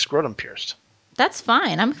to get my scrotum pierced. That's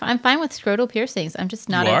fine. I'm fine with scrotal piercings. I'm just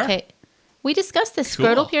not okay. We discussed this. Cool.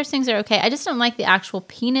 Scrotal piercings are okay. I just don't like the actual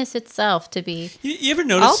penis itself to be You ever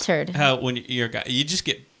notice altered. how when you're a guy,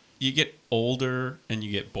 you get older and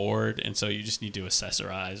you get bored, and so you just need to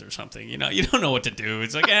accessorize or something. You don't know what to do.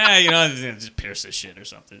 It's like, just pierce this shit or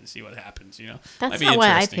something and see what happens. That's not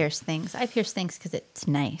why I pierce things. I pierce things because it's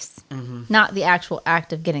nice, not the actual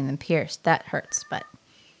act of getting them pierced. That hurts, but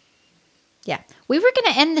yeah, we were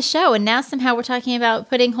going to end the show, and now somehow we're talking about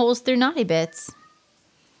putting holes through naughty bits.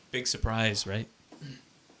 Big surprise, right?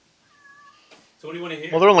 So what do you want to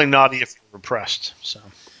hear? Well, they're only naughty if you're repressed. So.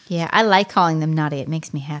 Yeah, I like calling them naughty. It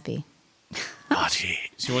makes me happy. Naughty.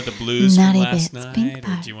 Do you want the blues naughty from last bits, night,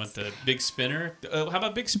 or do you want the big spinner? How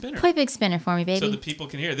about big spinner? Play Big Spinner for me, baby. So the people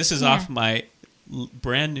can hear. This is off my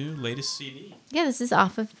brand new latest CD. Yeah, this is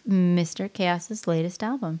off of Mr. Chaos's latest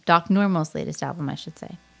album. Doc Normal's latest album, I should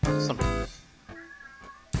say. Awesome.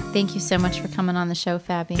 Thank you so much for coming on the show,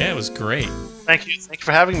 Fabi. Yeah, it was great. Thank you. Thank you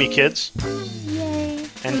for having me, kids. Yay.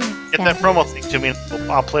 And get that promo thing to me,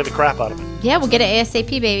 and I'll play the crap out of it. Yeah, we'll get it ASAP,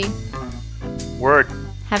 baby. Word.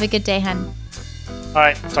 Have a good day, hun. All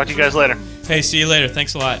right. Talk to you guys later. Hey, see you later.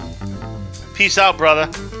 Thanks a lot. Peace out, brother.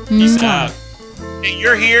 Peace out. Hey,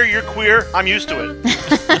 you're here. You're queer. I'm used to it.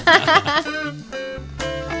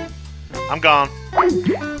 I'm gone.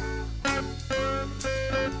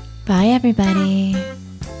 Bye, everybody.